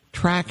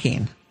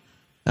tracking.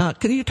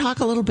 Can you talk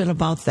a little bit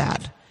about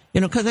that?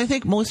 You know, because I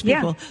think most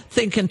people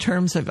think in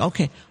terms of,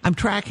 okay, I'm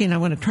tracking, I'm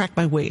going to track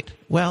my weight.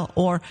 Well,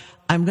 or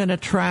I'm going to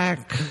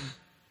track,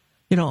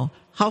 you know,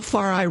 how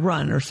far I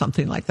run or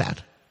something like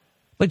that.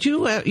 But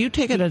you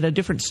take it at a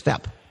different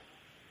step.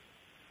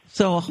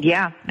 So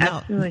yeah,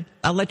 absolutely.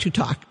 I'll let you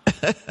talk.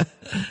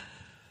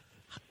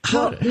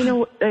 Well, you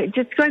know,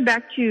 just going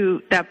back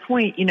to that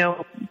point, you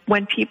know,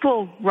 when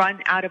people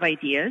run out of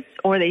ideas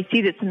or they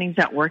see that something's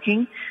not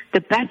working, the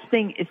best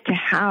thing is to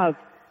have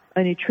a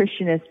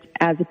nutritionist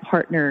as a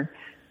partner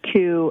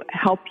to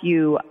help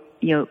you,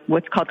 you know,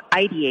 what's called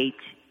ideate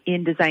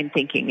in design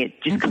thinking. It's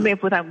just coming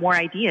up with more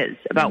ideas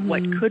about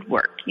what could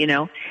work, you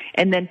know,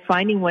 and then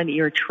finding one that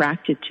you're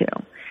attracted to.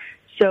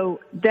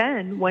 So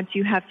then once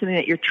you have something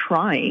that you're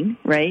trying,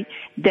 right,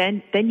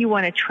 then you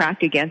want to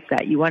track against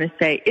that. You want to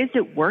say, is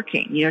it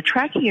working? You know,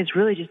 tracking is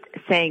really just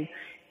saying,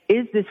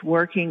 is this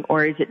working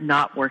or is it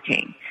not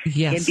working?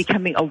 Yes. And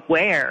becoming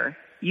aware,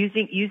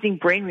 using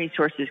brain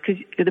resources,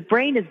 because the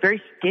brain is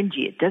very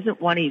stingy. It doesn't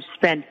want to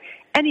spend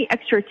any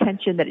extra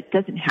attention that it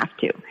doesn't have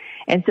to.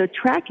 And so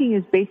tracking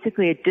is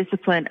basically a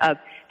discipline of,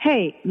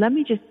 hey, let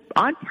me just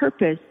on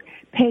purpose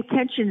pay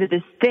attention to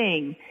this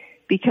thing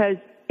because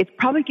it's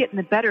probably getting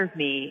the better of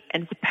me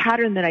and it's a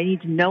pattern that I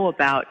need to know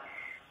about.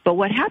 But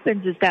what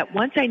happens is that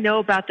once I know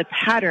about the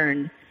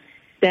pattern,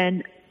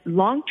 then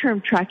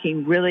long-term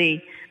tracking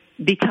really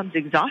becomes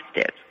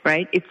exhaustive,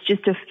 right? It's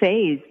just a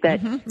phase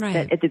that,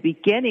 that at the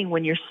beginning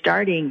when you're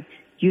starting,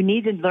 you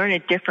need to learn a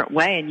different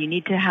way and you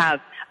need to have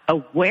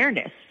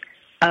awareness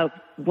of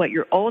what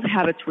your old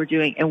habits were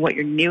doing and what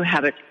your new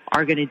habits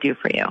are going to do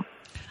for you.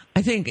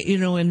 I think,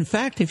 in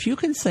fact, if you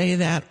can say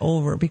that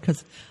over,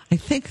 because I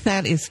think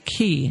that is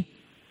key,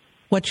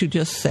 what you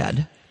just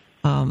said.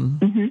 About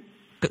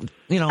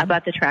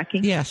the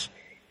tracking? Yes.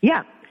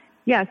 Yeah.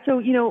 Yeah. So,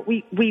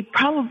 we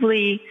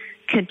probably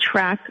can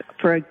track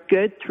for a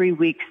good 3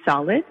 weeks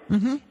solid.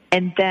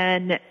 And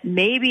then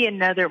maybe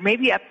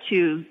up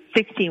to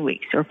 16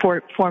 weeks or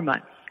 4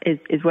 months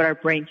is what our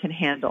brain can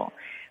handle.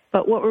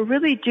 But what we're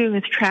really doing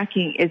with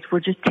tracking is we're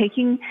just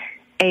taking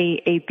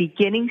a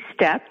beginning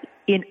step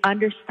in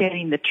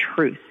understanding the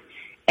truth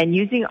and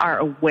using our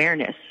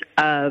awareness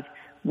of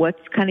what's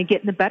kind of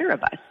getting the better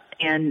of us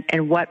and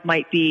what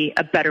might be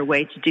a better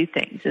way to do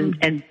things.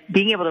 And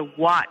being able to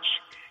watch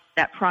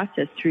that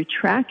process through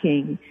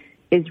tracking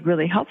is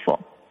really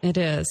helpful. It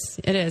is.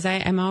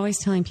 I'm always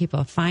telling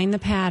people, find the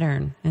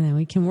pattern, and then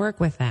we can work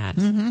with that.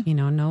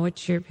 Know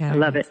what your pattern is.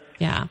 I love it.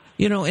 Yeah.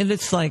 And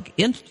it's like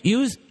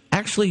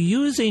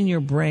using your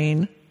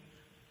brain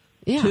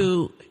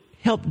to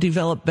help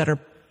develop better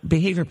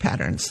behavior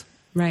patterns.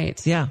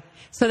 Right. Yeah.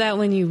 So that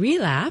when you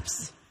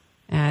relapse,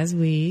 as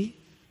we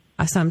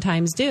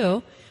sometimes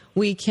do,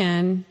 we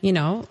can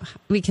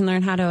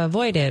learn how to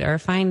avoid it or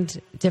find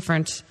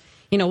different,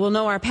 we'll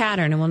know our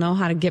pattern and we'll know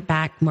how to get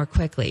back more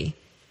quickly.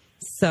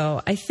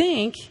 So I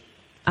think,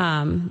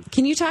 can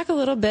you talk a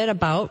little bit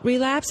about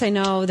relapse? I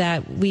know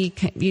that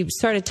you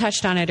sort of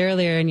touched on it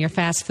earlier in your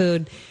fast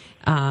food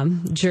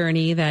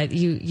journey that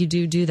you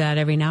do that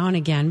every now and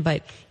again,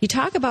 but you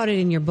talk about it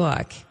in your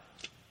book.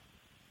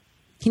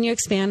 Can you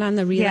expand on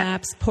the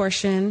relapse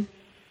portion?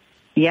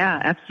 Yeah,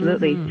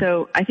 absolutely.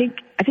 So I think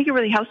it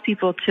really helps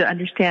people to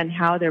understand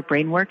how their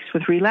brain works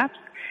with relapse.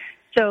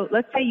 So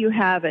let's say you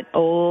have an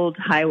old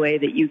highway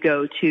that you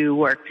go to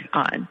work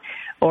on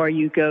or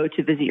you go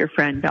to visit your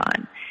friend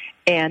on,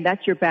 and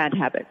that's your bad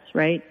habits,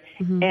 right?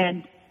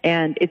 And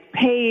it's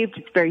paved,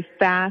 it's very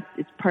fast,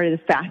 it's part of the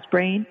fast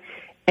brain.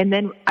 And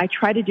then I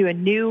try to do a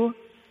new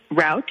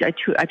route, I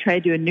try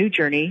to do a new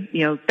journey,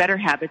 better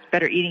habits,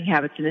 better eating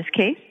habits in this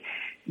case.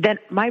 Then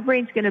my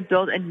brain's going to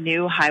build a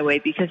new highway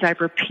because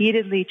I've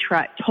repeatedly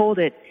told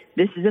it,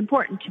 this is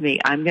important to me.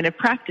 I'm going to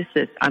practice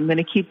this. I'm going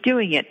to keep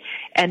doing it.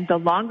 And the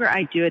longer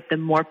I do it, the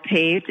more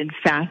paved and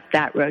fast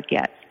that road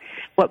gets.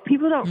 What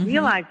people don't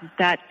realize is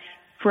that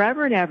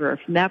forever and ever,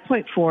 from that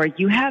point forward,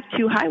 you have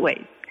two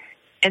highways.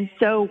 And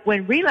so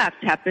when relapse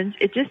happens,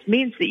 it just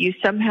means that you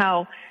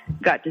somehow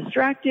got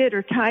distracted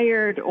or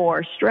tired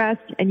or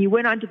stressed and you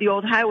went onto the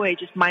old highway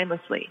just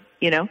mindlessly,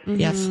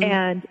 Yes.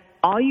 And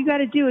all you got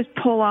to do is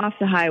pull off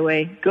the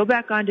highway, go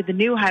back onto the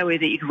new highway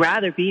that you'd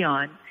rather be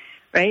on,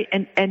 right?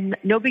 And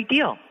no big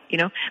deal,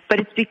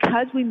 But it's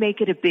because we make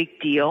it a big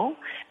deal,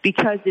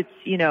 because it's,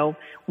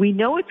 we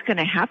know it's going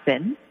to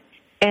happen,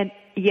 and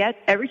yet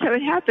every time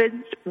it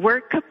happens,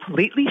 we're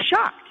completely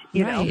shocked,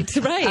 Right.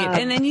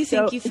 And then you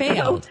think you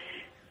failed.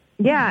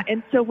 Yeah,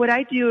 and so what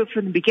I do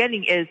from the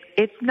beginning is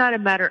it's not a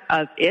matter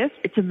of if,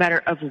 it's a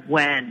matter of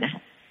when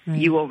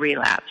you will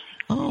relapse.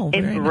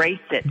 Embrace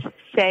it.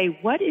 Say,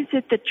 what is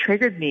it that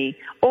triggered me?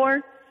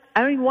 Or,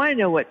 I don't even want to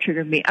know what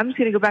triggered me. I'm just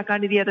going to go back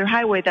onto the other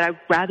highway that I'd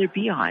rather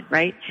be on,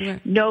 right?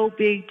 No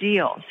big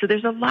deal. So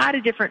there's a lot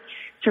of different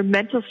sort of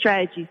mental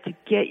strategies to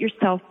get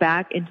yourself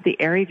back into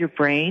the area of your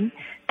brain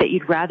that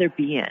you'd rather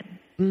be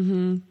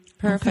in.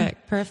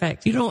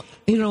 Perfect.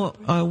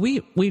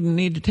 We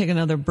need to take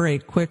another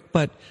break quick,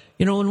 but,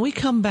 when we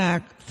come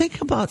back,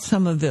 think about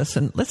some of this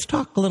and let's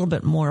talk a little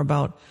bit more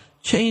about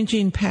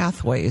changing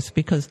pathways,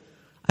 because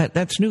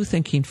that's new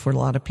thinking for a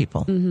lot of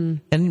people.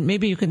 And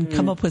maybe you can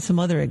come up with some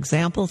other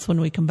examples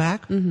when we come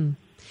back.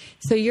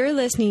 So you're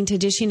listening to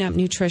Dishing Up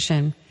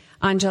Nutrition.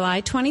 On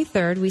July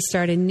 23rd, we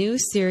start a new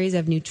series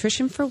of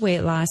Nutrition for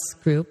Weight Loss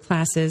group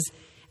classes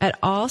at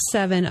all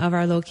 7 of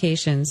our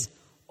locations.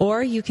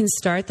 Or you can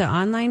start the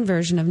online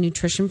version of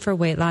Nutrition for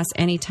Weight Loss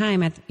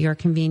anytime at your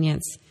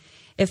convenience.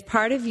 If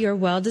part of your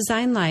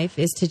well-designed life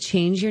is to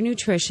change your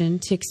nutrition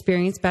to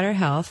experience better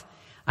health,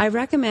 I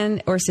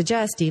recommend or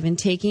suggest even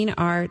taking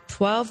our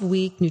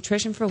 12-week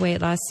Nutrition for Weight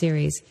Loss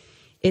series.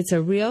 It's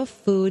a real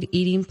food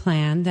eating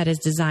plan that is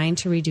designed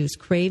to reduce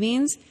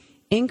cravings,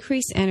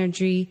 increase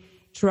energy,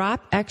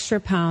 drop extra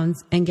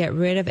pounds, and get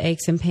rid of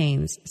aches and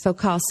pains. So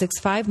call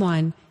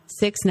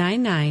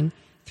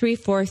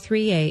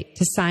 651-699-3438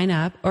 to sign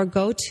up or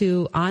go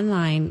to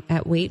online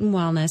at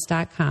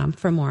weightandwellness.com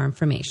for more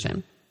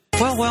information.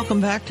 Well, welcome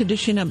back to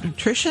Dishing Up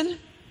Nutrition.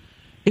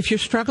 If you're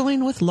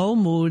struggling with low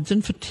moods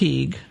and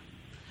fatigue,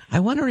 I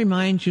want to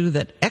remind you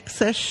that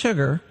excess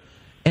sugar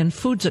and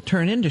foods that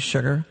turn into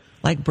sugar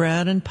like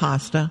bread and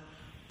pasta,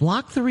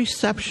 block the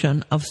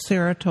reception of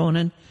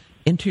serotonin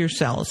into your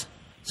cells,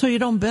 so you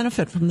don't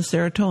benefit from the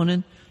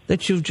serotonin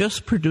that you've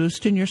just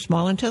produced in your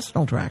small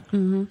intestinal tract.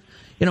 Mm-hmm.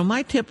 You know,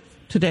 my tip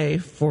today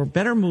for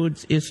better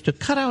moods is to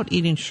cut out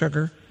eating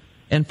sugar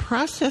and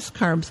processed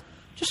carbs.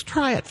 Just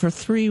try it for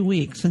 3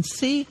 weeks and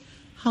see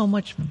how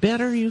much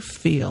better you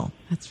feel.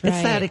 That's right.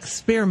 It's that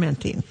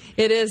experimenting.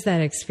 It is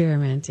that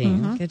experimenting.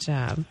 Mm-hmm. Good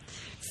job.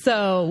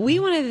 So we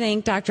want to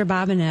thank Dr.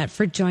 Bobinette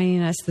for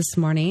joining us this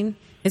morning.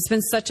 It's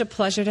been such a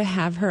pleasure to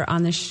have her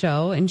on the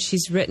show, and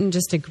she's written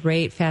just a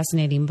great,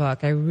 fascinating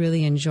book. I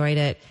really enjoyed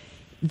it,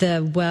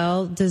 The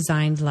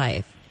Well-Designed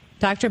Life.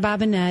 Dr.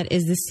 Bobinette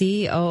is the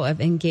CEO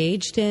of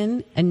Engaged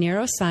In, a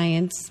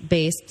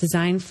neuroscience-based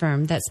design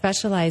firm that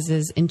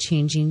specializes in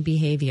changing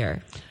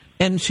behavior.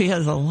 And she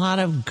has a lot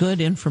of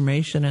good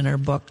information in her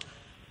book,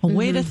 a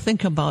way to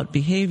think about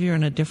behavior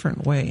in a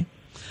different way.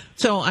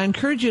 So I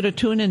encourage you to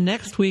tune in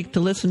next week to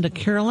listen to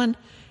Carolyn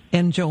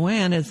and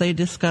Joanne as they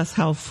discuss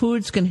how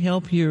foods can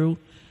help you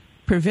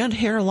prevent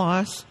hair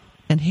loss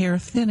and hair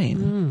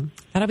thinning.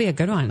 That'll be a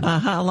good one.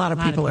 A lot of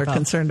people are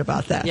concerned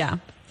about that. Yeah,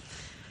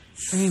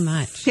 very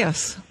much.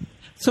 Yes.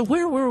 So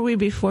where were we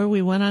before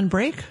we went on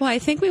break? Well, I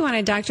think we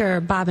wanted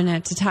Dr.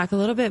 Bobinette to talk a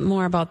little bit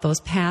more about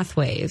those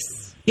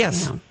pathways.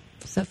 Yes. You know.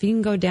 So if you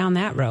can go down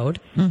that road.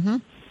 Mm-hmm.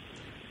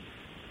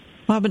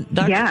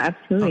 Yeah,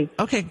 absolutely.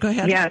 Oh, okay, go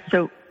ahead.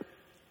 So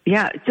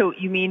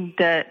you mean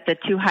the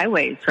two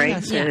highways,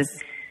 right? Yes.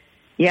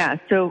 Yeah,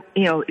 so,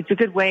 you know, it's a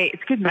good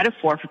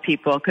metaphor for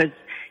people, because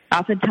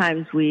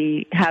oftentimes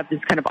we have this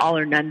kind of all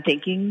or none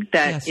thinking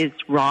that is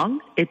wrong.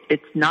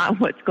 It's not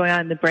what's going on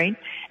in the brain.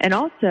 And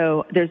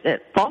also there's a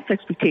false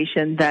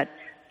expectation that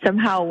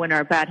somehow when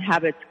our bad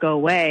habits go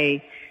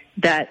away,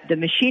 that the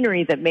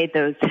machinery that made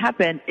those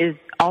happen is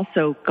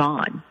also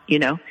gone, you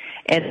know,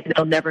 and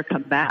they'll never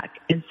come back.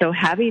 And so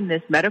having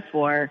this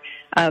metaphor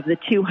of the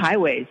two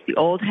highways, the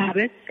old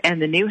habits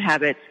and the new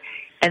habits,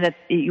 and that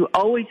you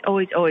always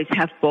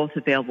have both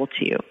available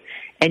to you.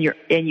 And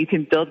you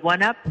can build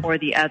one up or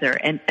the other.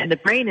 And the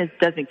brain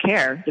doesn't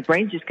care. The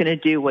brain's just going to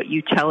do what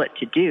you tell it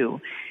to do.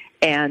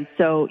 And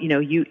so, you know,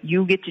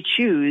 you get to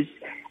choose.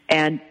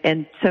 And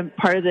some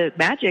part of the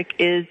magic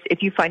is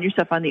if you find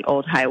yourself on the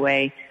old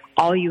highway,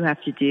 all you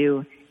have to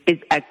do is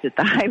exit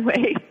the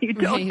highway. You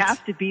don't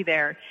have to be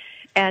there.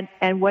 And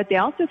what they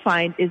also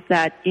find is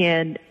that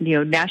in, you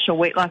know, National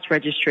Weight Loss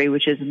Registry,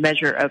 which is a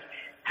measure of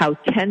how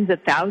tens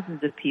of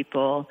thousands of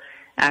people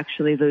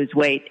actually lose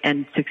weight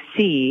and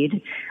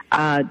succeed,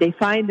 they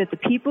find that the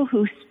people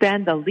who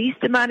spend the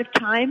least amount of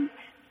time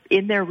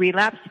in their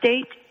relapse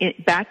state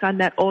back on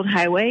that old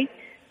highway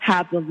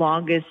have the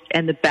longest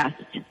and the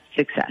best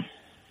success.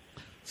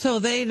 So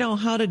they know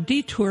how to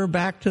detour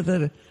back to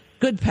the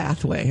good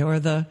pathway or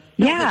the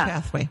healthy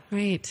pathway.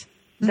 Right.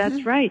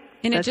 That's right.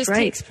 And That's it just right.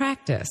 takes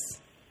practice.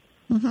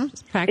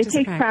 Just It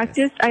takes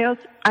practice. I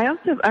also, I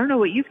don't know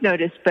what you've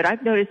noticed, but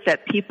I've noticed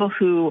that people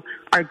who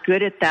are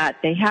good at that,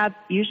 they have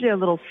usually a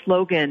little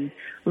slogan,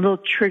 a little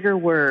trigger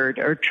word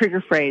or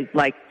trigger phrase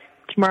like,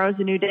 tomorrow's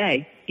a new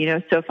day. You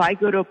know, so if I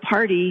go to a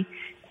party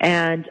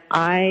and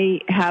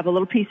I have a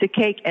little piece of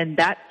cake and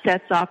that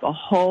sets off a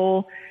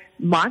whole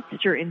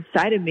monster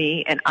inside of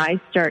me and I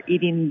start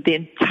eating the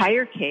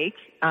entire cake,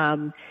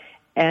 and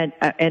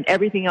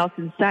everything else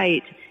in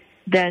sight,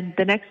 then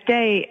the next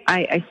day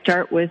I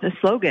start with a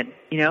slogan,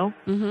 you know,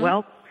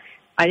 well,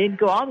 I didn't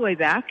go all the way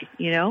back,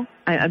 you know,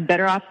 I'm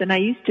better off than I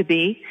used to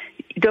be.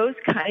 Those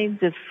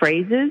kinds of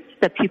phrases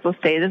that people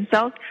say to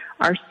themselves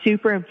are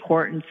super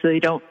important so they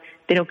don't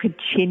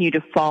continue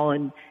to fall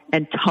and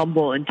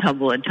tumble and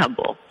tumble and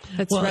tumble.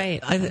 That's right.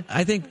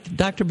 I think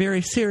Dr.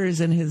 Barry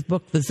Sears in his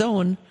book, The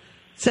Zone,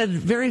 said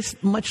very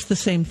much the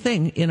same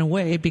thing in a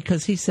way,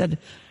 because he said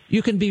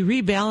you can be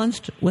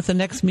rebalanced with the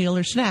next meal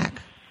or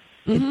snack.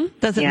 It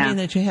doesn't mean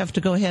that you have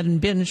to go ahead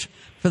and binge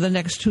for the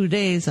next 2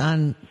 days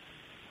on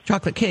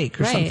chocolate cake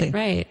or something.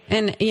 Right.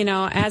 And, you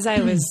know, as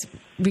I was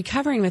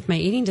recovering with my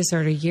eating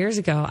disorder years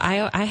ago,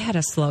 I had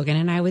a slogan,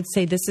 and I would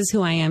say, this is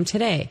who I am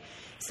today.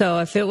 So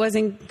if it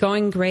wasn't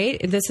going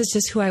great, this is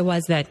just who I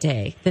was that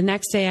day. The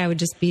next day I would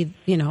just be,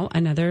 you know,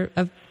 another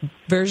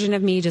version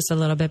of me, just a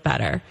little bit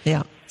better.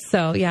 Yeah.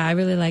 So, yeah, I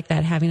really like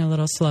that, having a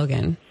little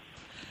slogan.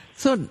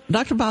 So,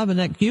 Dr.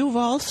 Bobinette, you've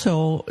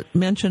also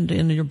mentioned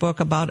in your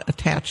book about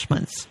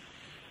attachments.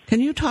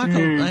 Can you talk?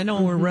 I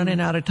know we're running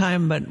out of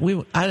time, but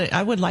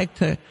I would like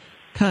to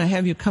kind of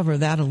have you cover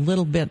that a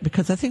little bit,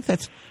 because I think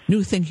that's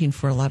new thinking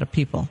for a lot of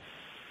people.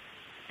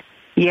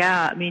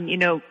 Yeah, I mean, you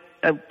know,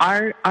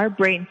 our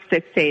brains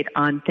fixate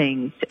on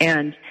things,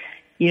 and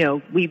you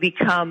know, we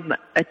become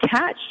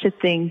attached to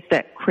things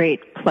that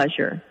create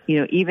pleasure. You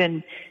know,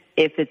 even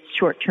if it's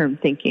short-term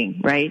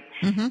thinking, right?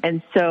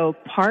 And so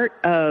part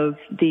of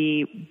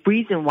the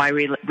reason why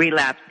we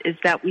relapse is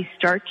that we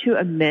start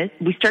to miss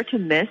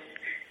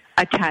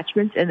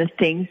attachments and the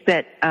things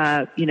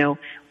that, you know,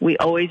 we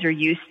always are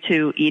used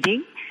to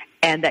eating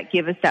and that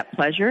give us that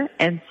pleasure.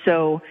 And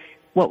so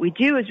what we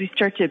do is we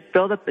start to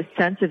build up a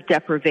sense of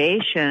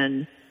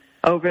deprivation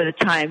over the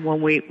time when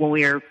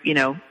we are,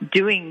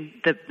 doing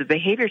the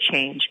behavior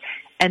change,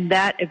 and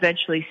that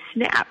eventually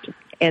snaps,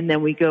 and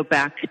then we go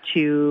back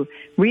to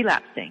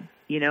relapsing,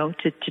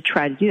 to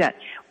try to do that.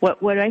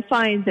 What I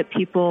find that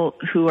people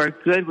who are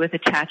good with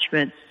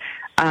attachments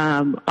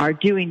are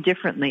doing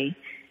differently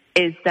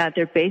is that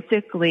they're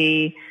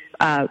basically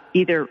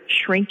either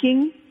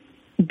shrinking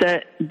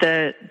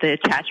the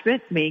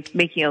attachment,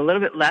 making a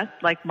little bit less,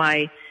 like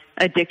my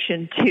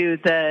addiction to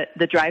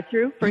the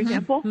drive-through, for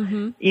example.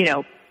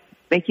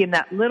 Making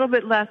that little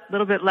bit less,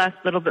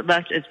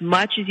 as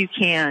much as you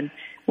can,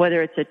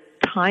 whether it's a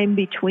time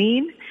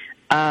between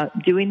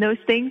doing those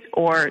things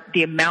or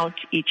the amount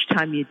each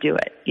time you do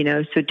it.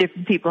 So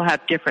different people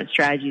have different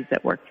strategies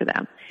that work for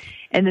them.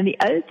 And then the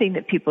other thing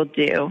that people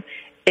do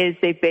is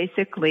they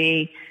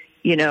basically,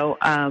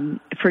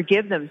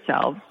 forgive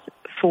themselves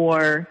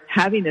for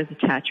having those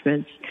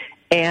attachments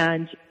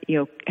and,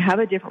 have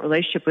a different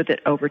relationship with it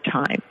over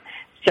time.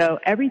 So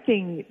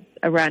everything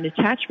around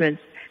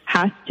attachments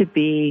has to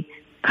be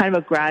kind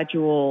of a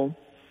gradual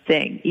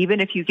thing.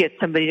 Even if you get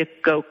somebody to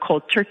go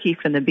cold turkey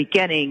from the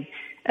beginning,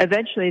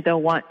 eventually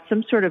they'll want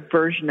some sort of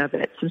version of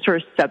it, some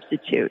sort of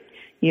substitute.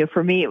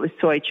 For me, it was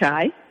soy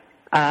chai.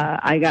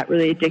 I got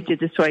really addicted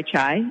to soy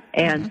chai.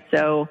 And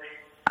so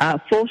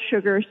full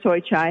sugar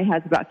soy chai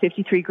has about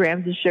 53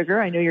 grams of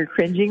sugar. I know you're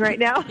cringing right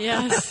now.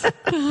 Yes.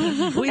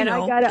 And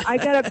I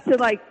got up to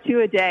like 2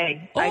 a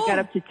day. Oh. I got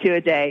up to 2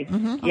 a day.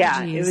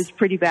 Yeah, it was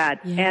pretty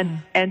bad. Yeah.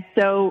 And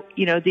so,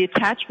 the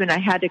attachment, I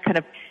had to kind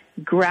of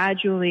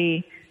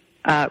gradually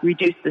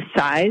reduce the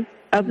size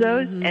of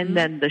those and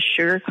then the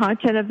sugar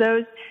content of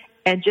those,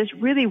 and just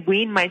really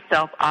wean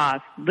myself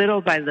off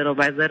little by little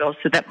by little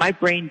so that my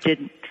brain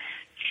didn't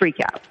freak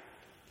out.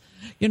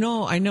 I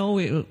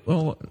know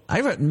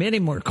I've got many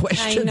more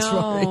questions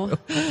for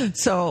you.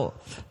 So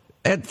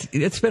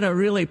it's been a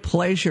really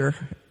pleasure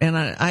and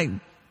I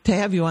to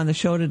have you on the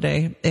show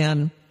today,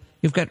 and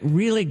you've got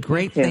really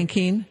great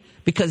thinking.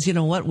 Because you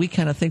know what? We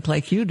kind of think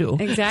like you do.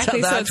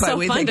 Exactly. So it's so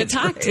fun to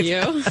talk to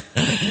you.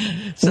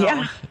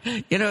 So,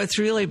 it's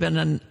really been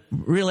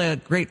a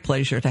great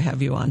pleasure to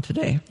have you on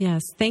today.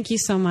 Yes. Thank you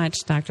so much,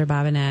 Dr.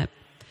 Bobinette.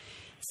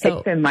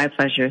 It's been my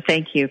pleasure.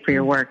 Thank you for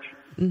your work.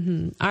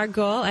 Our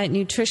goal at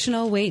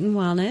Nutritional Weight and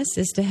Wellness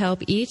is to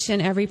help each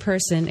and every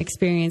person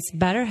experience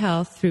better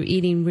health through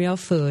eating real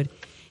food.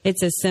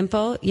 It's a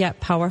simple yet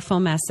powerful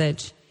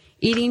message.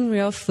 Eating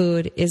real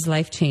food is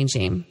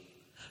life-changing.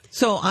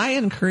 So I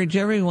encourage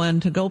everyone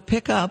to go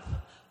pick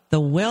up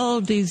The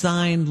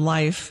Well-Designed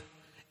Life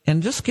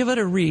and just give it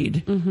a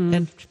read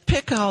and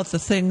pick out the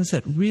things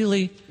that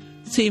really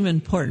seem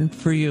important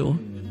for you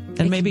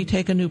and maybe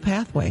take a new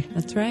pathway.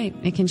 That's right.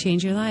 It can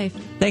change your life.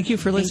 Thank you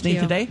for listening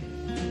today.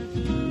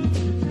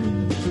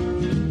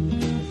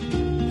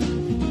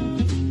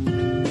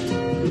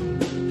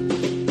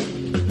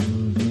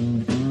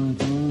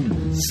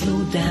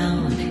 Slow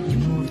down, you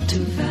move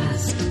too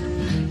fast.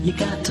 You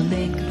got to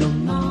make the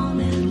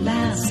morning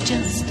last.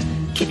 Just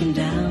kicking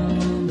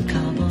down the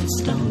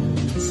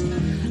cobblestones,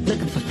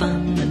 looking for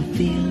fun and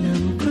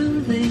feeling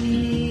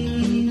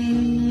groovy.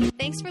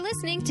 Thanks for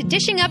listening to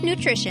Dishing Up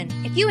Nutrition.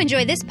 If you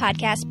enjoy this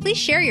podcast, please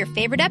share your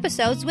favorite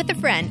episodes with a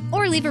friend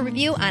or leave a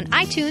review on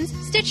iTunes,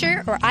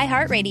 Stitcher, or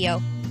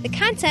iHeartRadio. The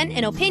content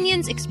and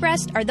opinions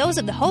expressed are those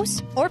of the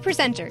hosts or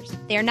presenters.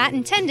 They are not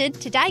intended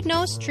to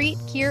diagnose, treat,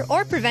 cure,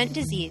 or prevent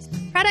disease.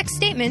 Product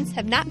statements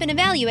have not been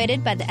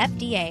evaluated by the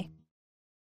FDA.